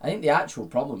 I think the actual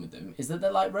problem with them is that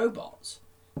they're like robots.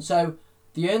 So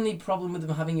the only problem with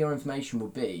them having your information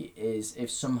would be is if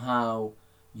somehow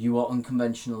you are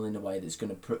unconventional in a way that's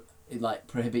going to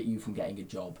prohibit you from getting a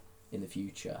job in the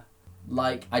future.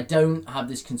 Like, I don't have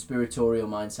this conspiratorial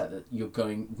mindset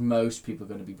that most people are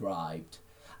going to be bribed.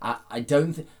 I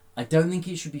don't think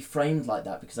it should be framed like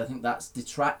that because I think that's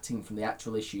detracting from the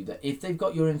actual issue that if they've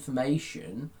got your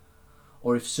information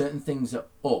or if certain things are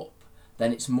up,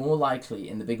 then it's more likely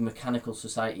in the big mechanical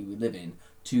society we live in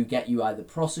to get you either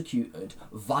prosecuted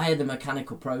via the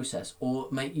mechanical process or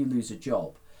make you lose a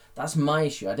job. That's my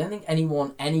issue. I don't think any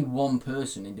one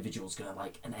person, individual is going to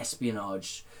like an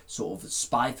espionage sort of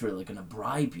spy thriller going to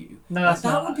bribe you. No, that's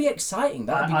that not. would be exciting.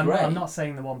 That would be great. I'm not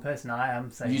saying the one person. I am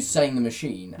saying You're saying the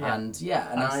machine,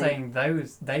 Yeah. I'm saying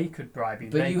they could bribe you.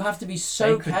 But you have to be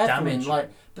so could careful damage in like.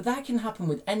 you. But that can happen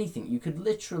with anything. You could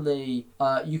literally,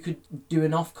 you could do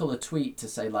an off-color tweet to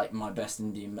say like my best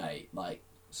Indian mate, like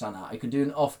Sana. I could do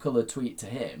an off-color tweet to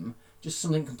him, just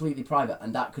something completely private,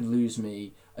 and that could lose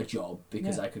me a job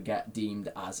because I could get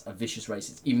deemed as a vicious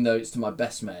racist, even though it's to my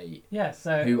best mate. Yeah,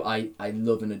 so who I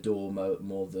love and adore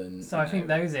more than I think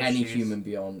those any issues, human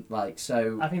beyond like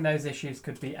so. I think those issues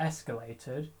could be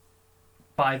escalated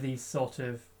by these sort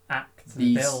of acts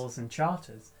and bills and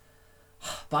charters.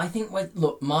 But I think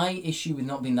look, my issue with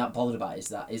not being that bothered about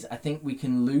is I think we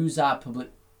can lose our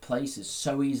public places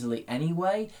so easily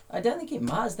anyway. I don't think it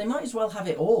matters. They might as well have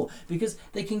it all because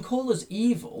they can call us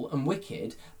evil and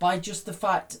wicked by just the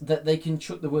fact that they can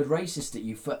chuck the word racist at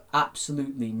you for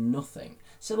absolutely nothing.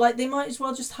 So like they might as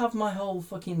well just have my whole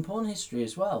fucking porn history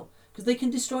as well because they can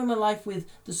destroy my life with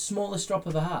the smallest drop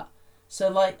of a hat. So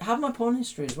like have my porn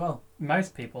history as well.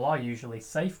 Most people are usually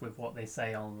safe with what they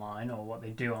say online or what they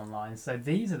do online, so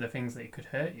these are the things that could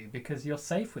hurt you because you're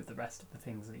safe with the rest of the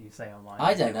things that you say online.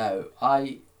 I don't know.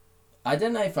 I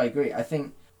don't know if I agree. I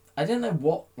don't know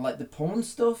what, like the porn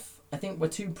stuff, I think we're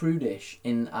too prudish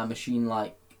in our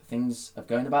machine-like things of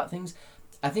going about things.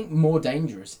 I think more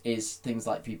dangerous is things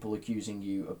like people accusing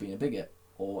you of being a bigot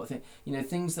or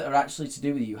things that are actually to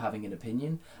do with you having an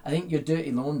opinion. I think your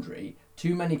dirty laundry,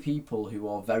 too many people who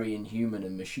are very inhuman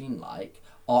and machine-like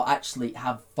are actually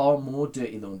have far more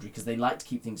dirty laundry because they like to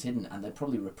keep things hidden and they're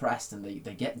probably repressed and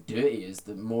they get dirtier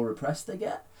the more repressed they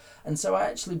get. And so I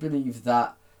actually believe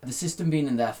that the system being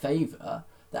in their favour,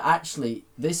 that actually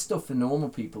this stuff for normal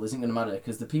people isn't going to matter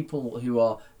because the people who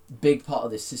are big part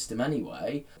of this system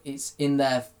anyway, it's in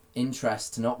their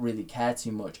interest to not really care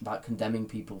too much about condemning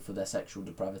people for their sexual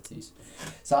depravities.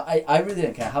 So I really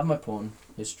don't care. I have my porn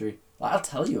history. Like, I'll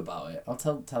tell you about it. I'll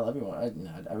tell everyone.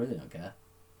 I really don't care.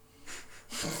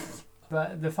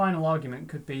 But the final argument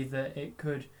could be that it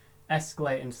could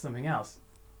escalate into something else.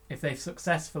 If they've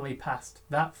successfully passed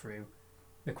that through,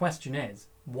 the question is,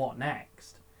 what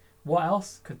next? What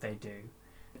else could they do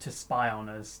to spy on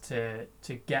us, to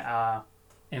get our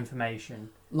information?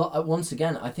 Once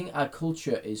again, I think our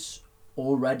culture is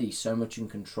already so much in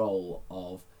control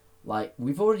of, like,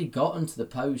 we've already gotten to the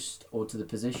post or to the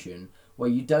position where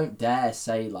you don't dare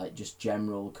say, like, just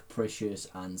general, capricious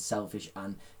and selfish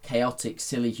and chaotic,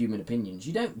 silly human opinions.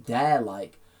 You don't dare,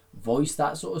 like, voice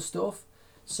that sort of stuff.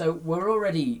 So we're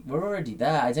already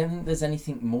there. I don't think there's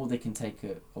anything more they can take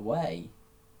away.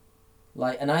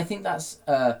 Like, and I think that's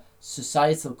a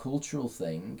societal, cultural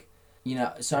thing.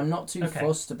 So I'm not too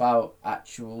fussed about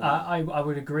actual... I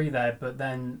would agree there, but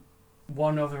then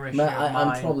one other issue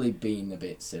I'm probably being a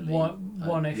bit silly.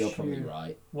 One issue, you're probably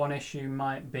right. One issue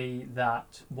might be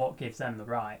that what gives them the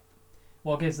right?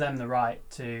 What gives them the right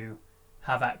to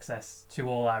have access to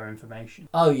all our information.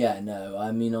 Oh yeah, no,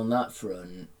 I mean on that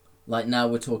front, like now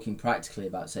we're talking practically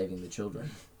about saving the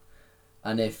children.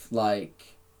 And if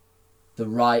like the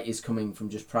right is coming from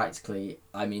just practically,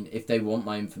 I mean, if they want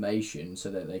my information so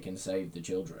that they can save the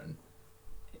children.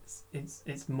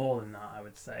 It's more than that, I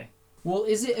would say. Well,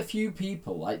 is it a few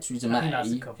people like Theresa I think that's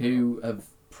a May couple. who have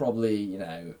probably, you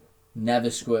know, never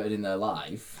squirted in their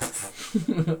life?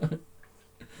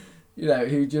 You know,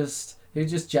 who's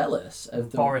just jealous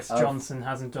of Boris Johnson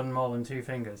hasn't done more than 2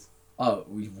 fingers. Oh,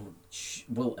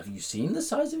 well, have you seen the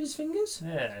size of his fingers?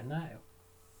 Yeah, no.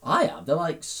 I have. They're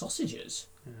like sausages.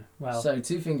 Yeah. Well, So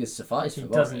 2 fingers suffice he for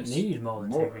Boris. doesn't need more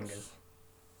than 2 fingers.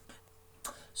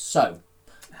 So,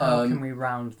 How can we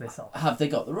round this off? have they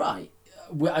got the right?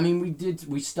 I mean,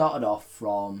 we started off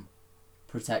from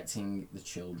protecting the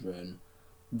children.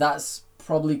 That's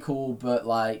probably cool, but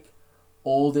like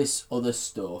all this other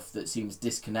stuff that seems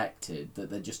disconnected, that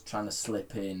they're just trying to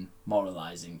slip in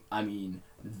moralizing. I mean,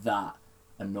 that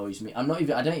annoys me. I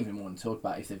don't even want to talk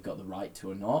about if they've got the right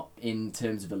to or not in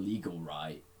terms of a legal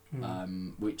right.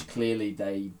 Which clearly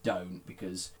they don't,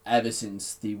 because ever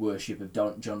since the worship of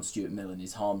John Stuart Mill and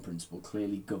his harm principle,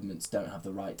 clearly governments don't have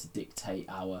the right to dictate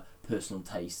our personal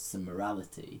tastes and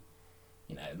morality.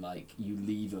 You know, like, you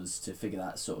leave us to figure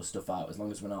that sort of stuff out. As long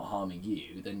as we're not harming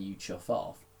you, then you chuff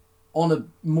off. On a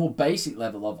more basic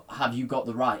level of, have you got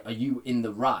the right? Are you in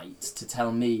the right to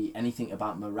tell me anything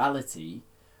about morality?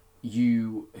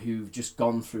 You who've just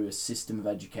gone through a system of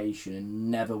education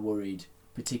and never worried,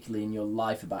 particularly in your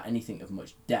life, about anything of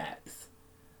much depth.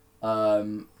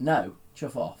 No,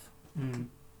 chuff off. And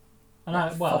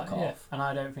Fuck off. And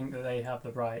I don't think that they have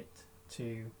the right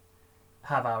to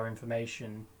have our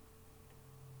information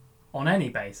on any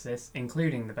basis,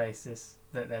 including the basis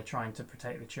that they're trying to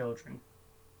protect the children,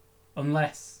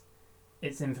 unless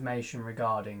it's information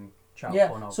regarding child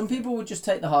pornography. Some people would just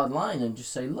take the hard line and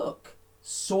just say, look,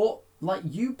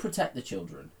 you protect the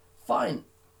children. Fine.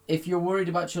 If you're worried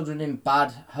about children in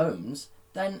bad homes,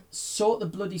 then sort the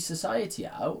bloody society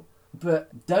out,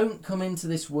 but don't come into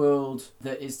this world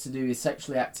that is to do with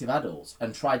sexually active adults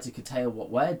and try to curtail what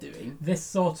we're doing. This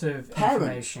sort of Parents,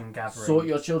 information gathering. sort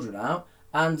your children out,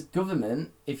 and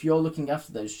government, if you're looking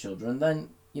after those children, then,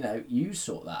 you know, you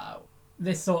sort that out.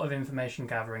 This sort of information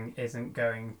gathering isn't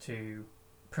going to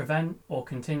prevent or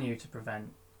continue to prevent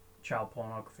child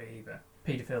pornography either.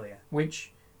 Paedophilia,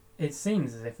 which it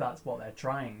seems as if that's what they're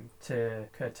trying to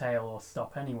curtail or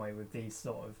stop anyway with these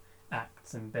sort of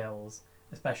acts and bills,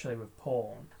 especially with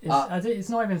porn. It's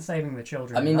not even saving the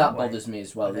children. I mean, that way. bothers me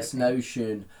as well. This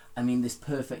notion, this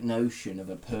perfect notion of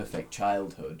a perfect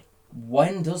childhood.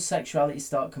 When does sexuality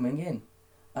start coming in?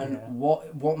 And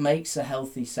what makes a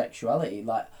healthy sexuality?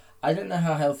 Like, I don't know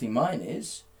how healthy mine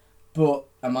is, but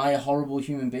am I a horrible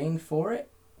human being for it?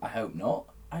 I hope not.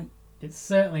 It's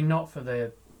certainly not for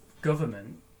the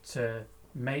government to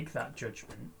make that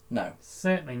judgment. No.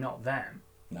 Certainly not them.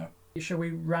 No. Shall we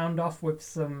round off with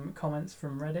some comments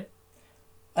from Reddit?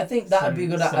 I think that would be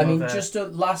good. Just a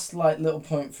last little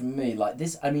point from me. Like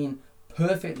this,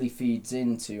 perfectly feeds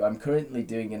into... I'm currently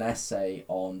doing an essay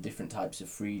on different types of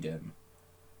freedom.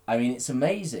 It's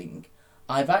amazing.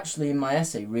 I've actually, in my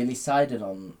essay, really sided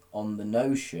on the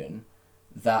notion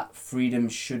that freedom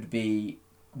should be...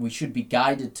 We should be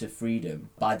guided to freedom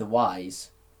by the wise.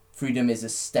 Freedom is a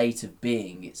state of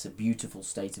being. It's a beautiful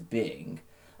state of being.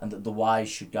 And that the wise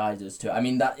should guide us to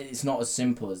it. That it's not as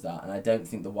simple as that. And I don't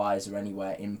think the wise are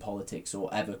anywhere in politics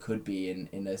or ever could be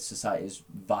in a society as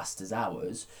vast as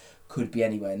ours, could be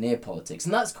anywhere near politics.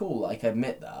 And that's cool, I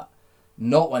admit that.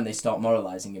 Not when they start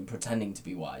moralising and pretending to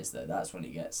be wise, though. That's when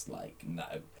it gets, no.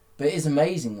 But it is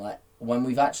amazing, when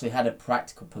we've actually had a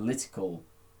practical political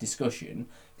discussion,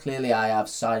 clearly I have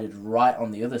sided right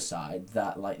on the other side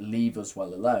that, leave us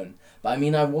well alone. But,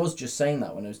 I was just saying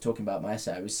that when I was talking about my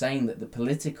essay. I was saying that the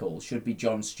political should be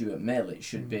John Stuart Mill. It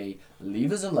should be,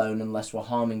 leave us alone unless we're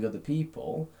harming other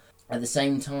people. At the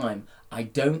same time, I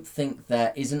don't think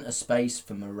there isn't a space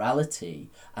for morality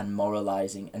and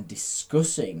moralising and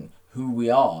discussing who we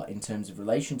are in terms of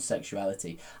relation to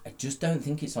sexuality. I just don't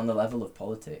think it's on the level of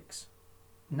politics.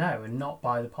 No, and not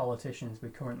by the politicians we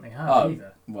currently have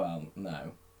either. Well,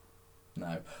 no.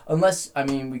 Unless,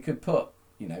 we could put,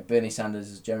 Bernie Sanders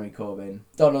as Jeremy Corbyn,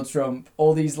 Donald Trump,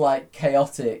 all these,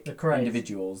 chaotic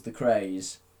individuals, the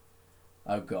craze.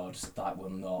 Oh, God, that will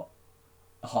not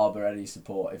harbour any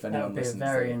support if anyone listens.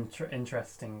 That would be a very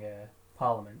interesting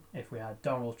parliament if we had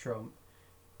Donald Trump,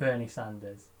 Bernie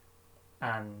Sanders,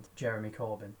 and Jeremy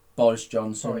Corbyn. Boris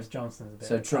Johnson. Boris Johnson's a bit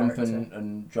so of a Trump character.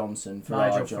 and Johnson,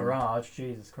 Nigel Farage,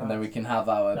 Jesus Christ. And then we can have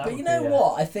our... That but you know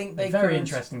what? I think they very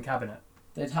interesting cabinet.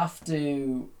 They'd have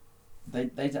to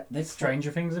They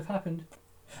Stranger things have happened.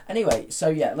 Anyway, so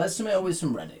yeah, let's sum it up with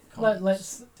some Reddit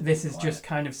comments. This is just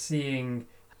kind of seeing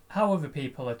how other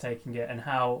people are taking it and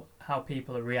how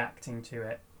people are reacting to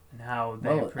it and how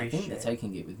they appreciate it. I think they're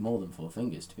taking it with more than 4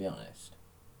 fingers, to be honest.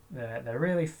 They're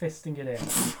really fisting it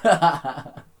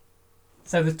in.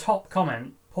 So the top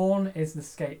comment, porn is the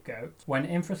scapegoat. When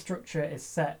infrastructure is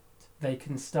set, they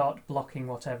can start blocking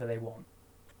whatever they want.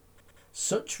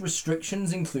 Such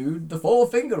restrictions include the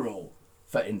 4-finger rule,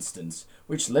 for instance,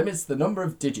 which limits the number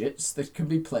of digits that can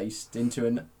be placed into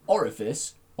an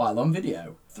orifice while on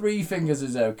video. 3 fingers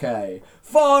is okay.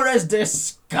 4 is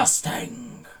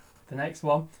disgusting. The next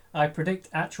one, I predict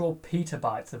actual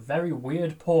petabytes of very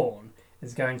weird porn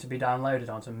is going to be downloaded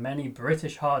onto many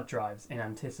British hard drives in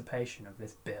anticipation of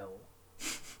this bill.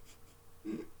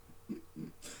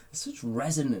 Such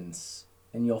resonance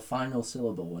in your final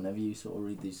syllable whenever you sort of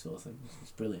read these sort of things.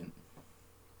 It's brilliant.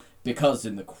 Because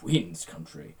in the Queen's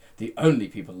country, the only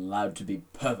people allowed to be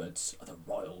perverts are the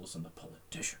royals and the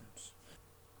politicians.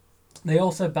 They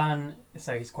also ban,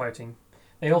 so he's quoting,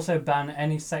 they also ban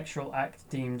any sexual act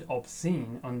deemed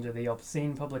obscene under the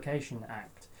Obscene Publication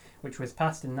Act, which was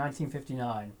passed in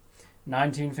 1959.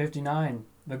 1959,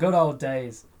 the good old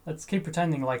days. Let's keep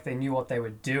pretending like they knew what they were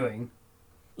doing.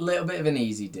 Little bit of an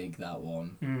easy dig, that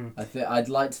one. I'd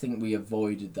like to think we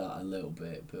avoided that a little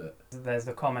bit, but there's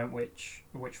the comment which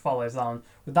follows on.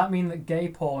 Would that mean that gay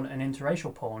porn and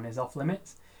interracial porn is off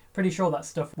limits? Pretty sure that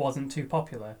stuff wasn't too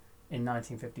popular in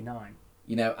 1959.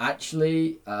 You know,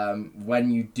 actually,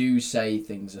 when you do say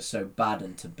things are so bad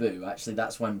and taboo, actually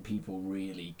that's when people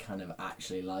really kind of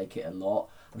actually like it a lot.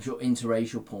 I'm sure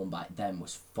interracial porn back then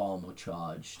was far more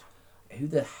charged. Who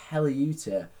the hell are you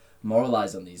to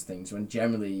moralise on these things when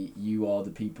generally you are the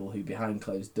people who behind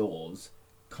closed doors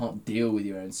can't deal with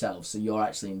your own self, so you're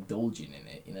actually indulging in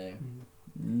it, you know?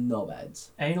 Knobheads.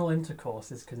 Anal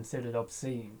intercourse is considered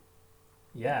obscene.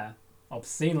 Yeah,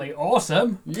 obscenely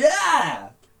awesome! Yeah!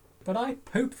 But I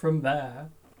poop from there.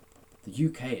 The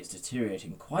UK is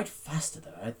deteriorating quite faster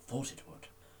than I thought it would.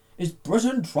 Is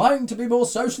Britain trying to be more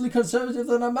socially conservative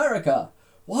than America?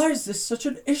 Why is this such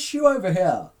an issue over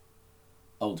here?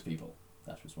 Old people.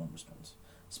 That was one response.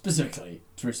 Specifically,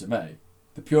 Theresa May,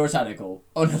 the puritanical,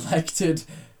 unelected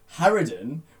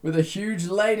harridan with a huge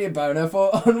lady boner for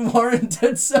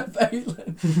unwarranted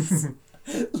surveillance.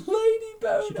 Lady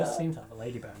boner. She does seem to have a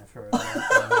lady boner for a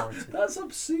minority. That's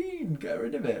obscene. Get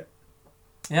rid of it.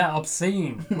 Yeah,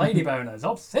 obscene. Lady boners,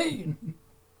 obscene.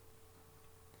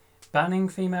 Banning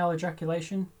female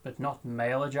ejaculation, but not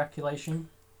male ejaculation,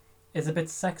 is a bit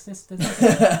sexist, isn't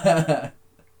it?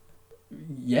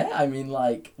 Yeah, I mean,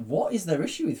 like, what is their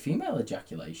issue with female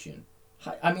ejaculation?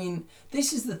 I mean,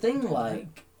 this is the thing,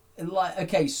 like,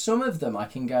 okay, some of them I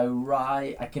can go,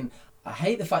 right, I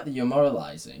hate the fact that you're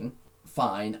moralising,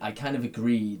 fine, I kind of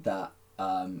agree that,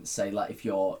 say, like, if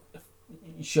you're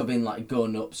shoving, like, a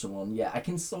gun up someone, yeah, I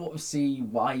can sort of see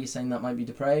why you're saying that might be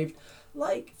depraved.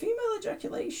 Like, female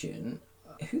ejaculation,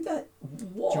 what? Do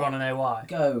you want to know why?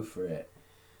 Go for it.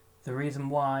 The reason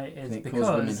why is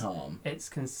because it's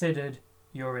considered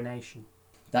urination.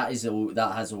 That has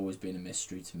always been a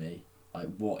mystery to me. Like,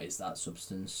 what is that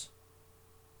substance?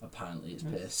 Apparently it's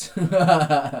piss.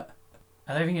 I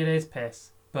don't think it is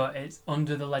piss, but it's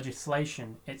under the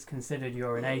legislation. It's considered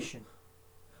urination.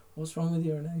 What's wrong with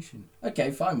urination?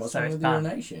 Okay, fine. What's wrong with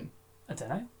urination? I don't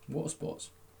know. Water sports.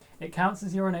 It counts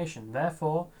as urination.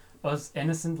 Therefore, us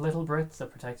innocent little Brits are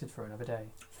protected for another day.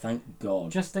 Thank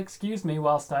God. Just excuse me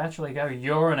whilst I actually go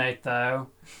urinate, though.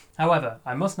 However,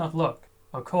 I must not look.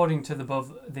 According to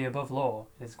the above law,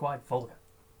 it is quite vulgar.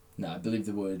 No, I believe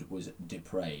the word was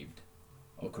depraved.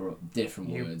 Or corrupt.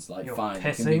 Different words. Like, you're fine.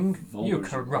 Pissing, you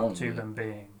corrupt human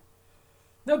being.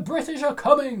 The British are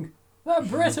coming! The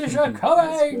British are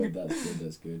coming!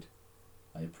 That's good.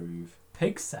 I approve.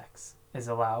 Pig sex is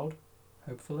allowed,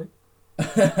 hopefully.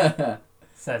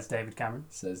 Says David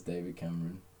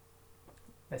Cameron.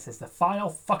 This is the final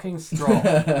fucking straw.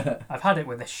 I've had it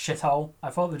with this shithole. I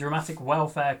thought the dramatic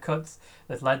welfare cuts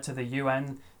that led to the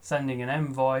UN sending an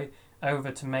envoy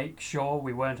over to make sure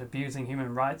we weren't abusing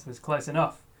human rights was close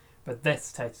enough. But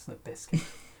this tastes the biscuit.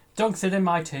 Dunks it in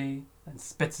my tea and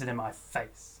spits it in my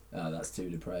face. Oh, that's too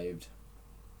depraved.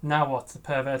 Now what's a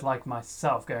pervert like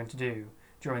myself going to do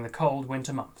during the cold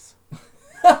winter months?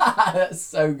 That's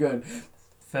so good.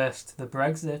 First the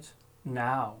Brexit,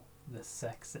 now the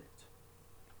Sexit.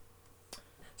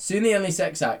 Soon the only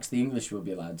sex acts the English will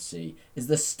be allowed to see is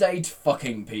the state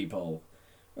fucking people.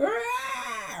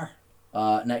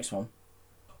 Next one.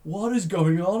 What is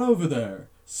going on over there?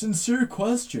 Sincere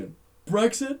question.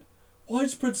 Brexit?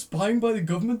 widespread spying by the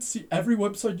government to see every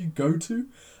website you go to,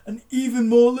 and even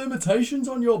more limitations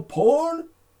on your porn?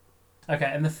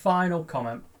 Okay, and the final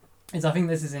comment is, I think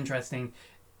this is interesting.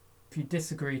 If you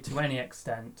disagree to any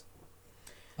extent...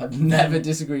 I've never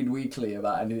disagreed weekly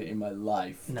about anything in my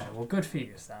life. No, well, good for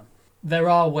you, Sam. There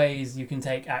are ways you can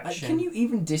take action. Can you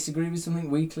even disagree with something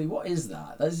weekly? What is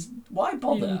that? Why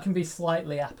bother? You can be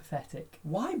slightly apathetic.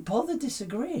 Why bother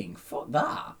disagreeing? Fuck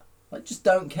that. Like, just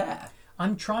don't care.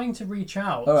 I'm trying to reach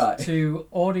out Alright. to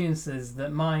audiences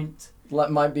that might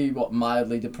be,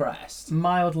 mildly depressed?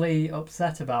 mildly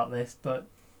upset about this, but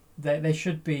they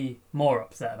should be more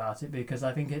upset about it, because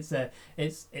I think it's an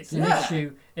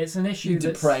issue. It's an issue. You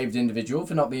depraved individual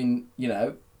for not being,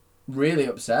 really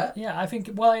upset. Yeah, I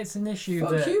think. Well, it's an issue Fuck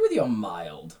that you with your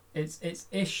mild. It's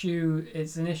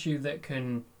an issue that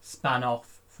can span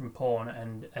off from porn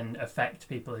and affect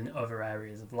people in other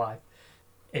areas of life.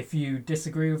 If you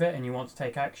disagree with it and you want to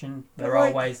take action, there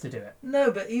are ways to do it.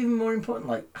 No, but even more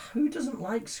important, who doesn't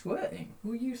like squirting?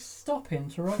 Will you stop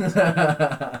interrupting?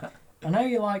 I know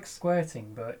you like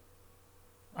squirting, but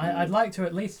I'd like to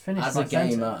at least finish as my a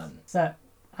gay sentence. man. So,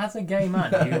 as a gay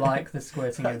man, you like the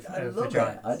squirting of I love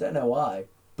vaginas. it. I don't know why,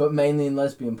 but mainly in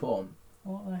lesbian porn.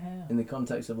 What the hell? In the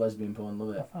context of lesbian porn,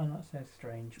 love I it. find that so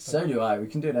strange. But So do I. We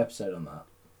can do an episode on that.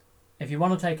 if you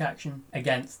want to take action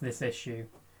against this issue,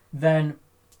 then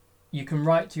you can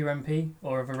write to your MP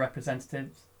or other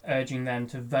representatives urging them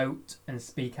to vote and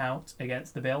speak out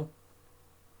against the bill.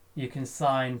 You can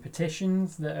sign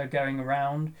petitions that are going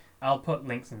around. I'll put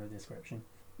links in the description.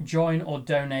 Join or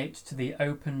donate to the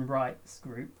Open Rights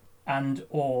Group and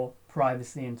or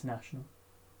Privacy International.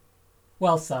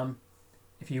 Well, Sam,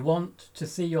 if you want to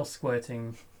see your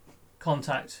squirting,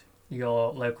 contact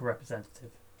your local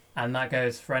representative. And that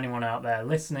goes for anyone out there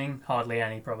listening. Hardly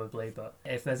any, probably, but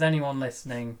if there's anyone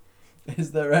listening...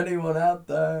 Is there anyone out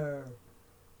there?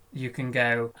 You can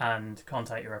go and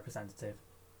contact your representative.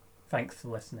 Thanks for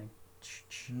listening.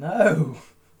 No.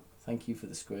 Thank you for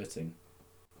the squirting.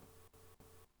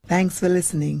 Thanks for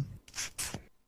listening.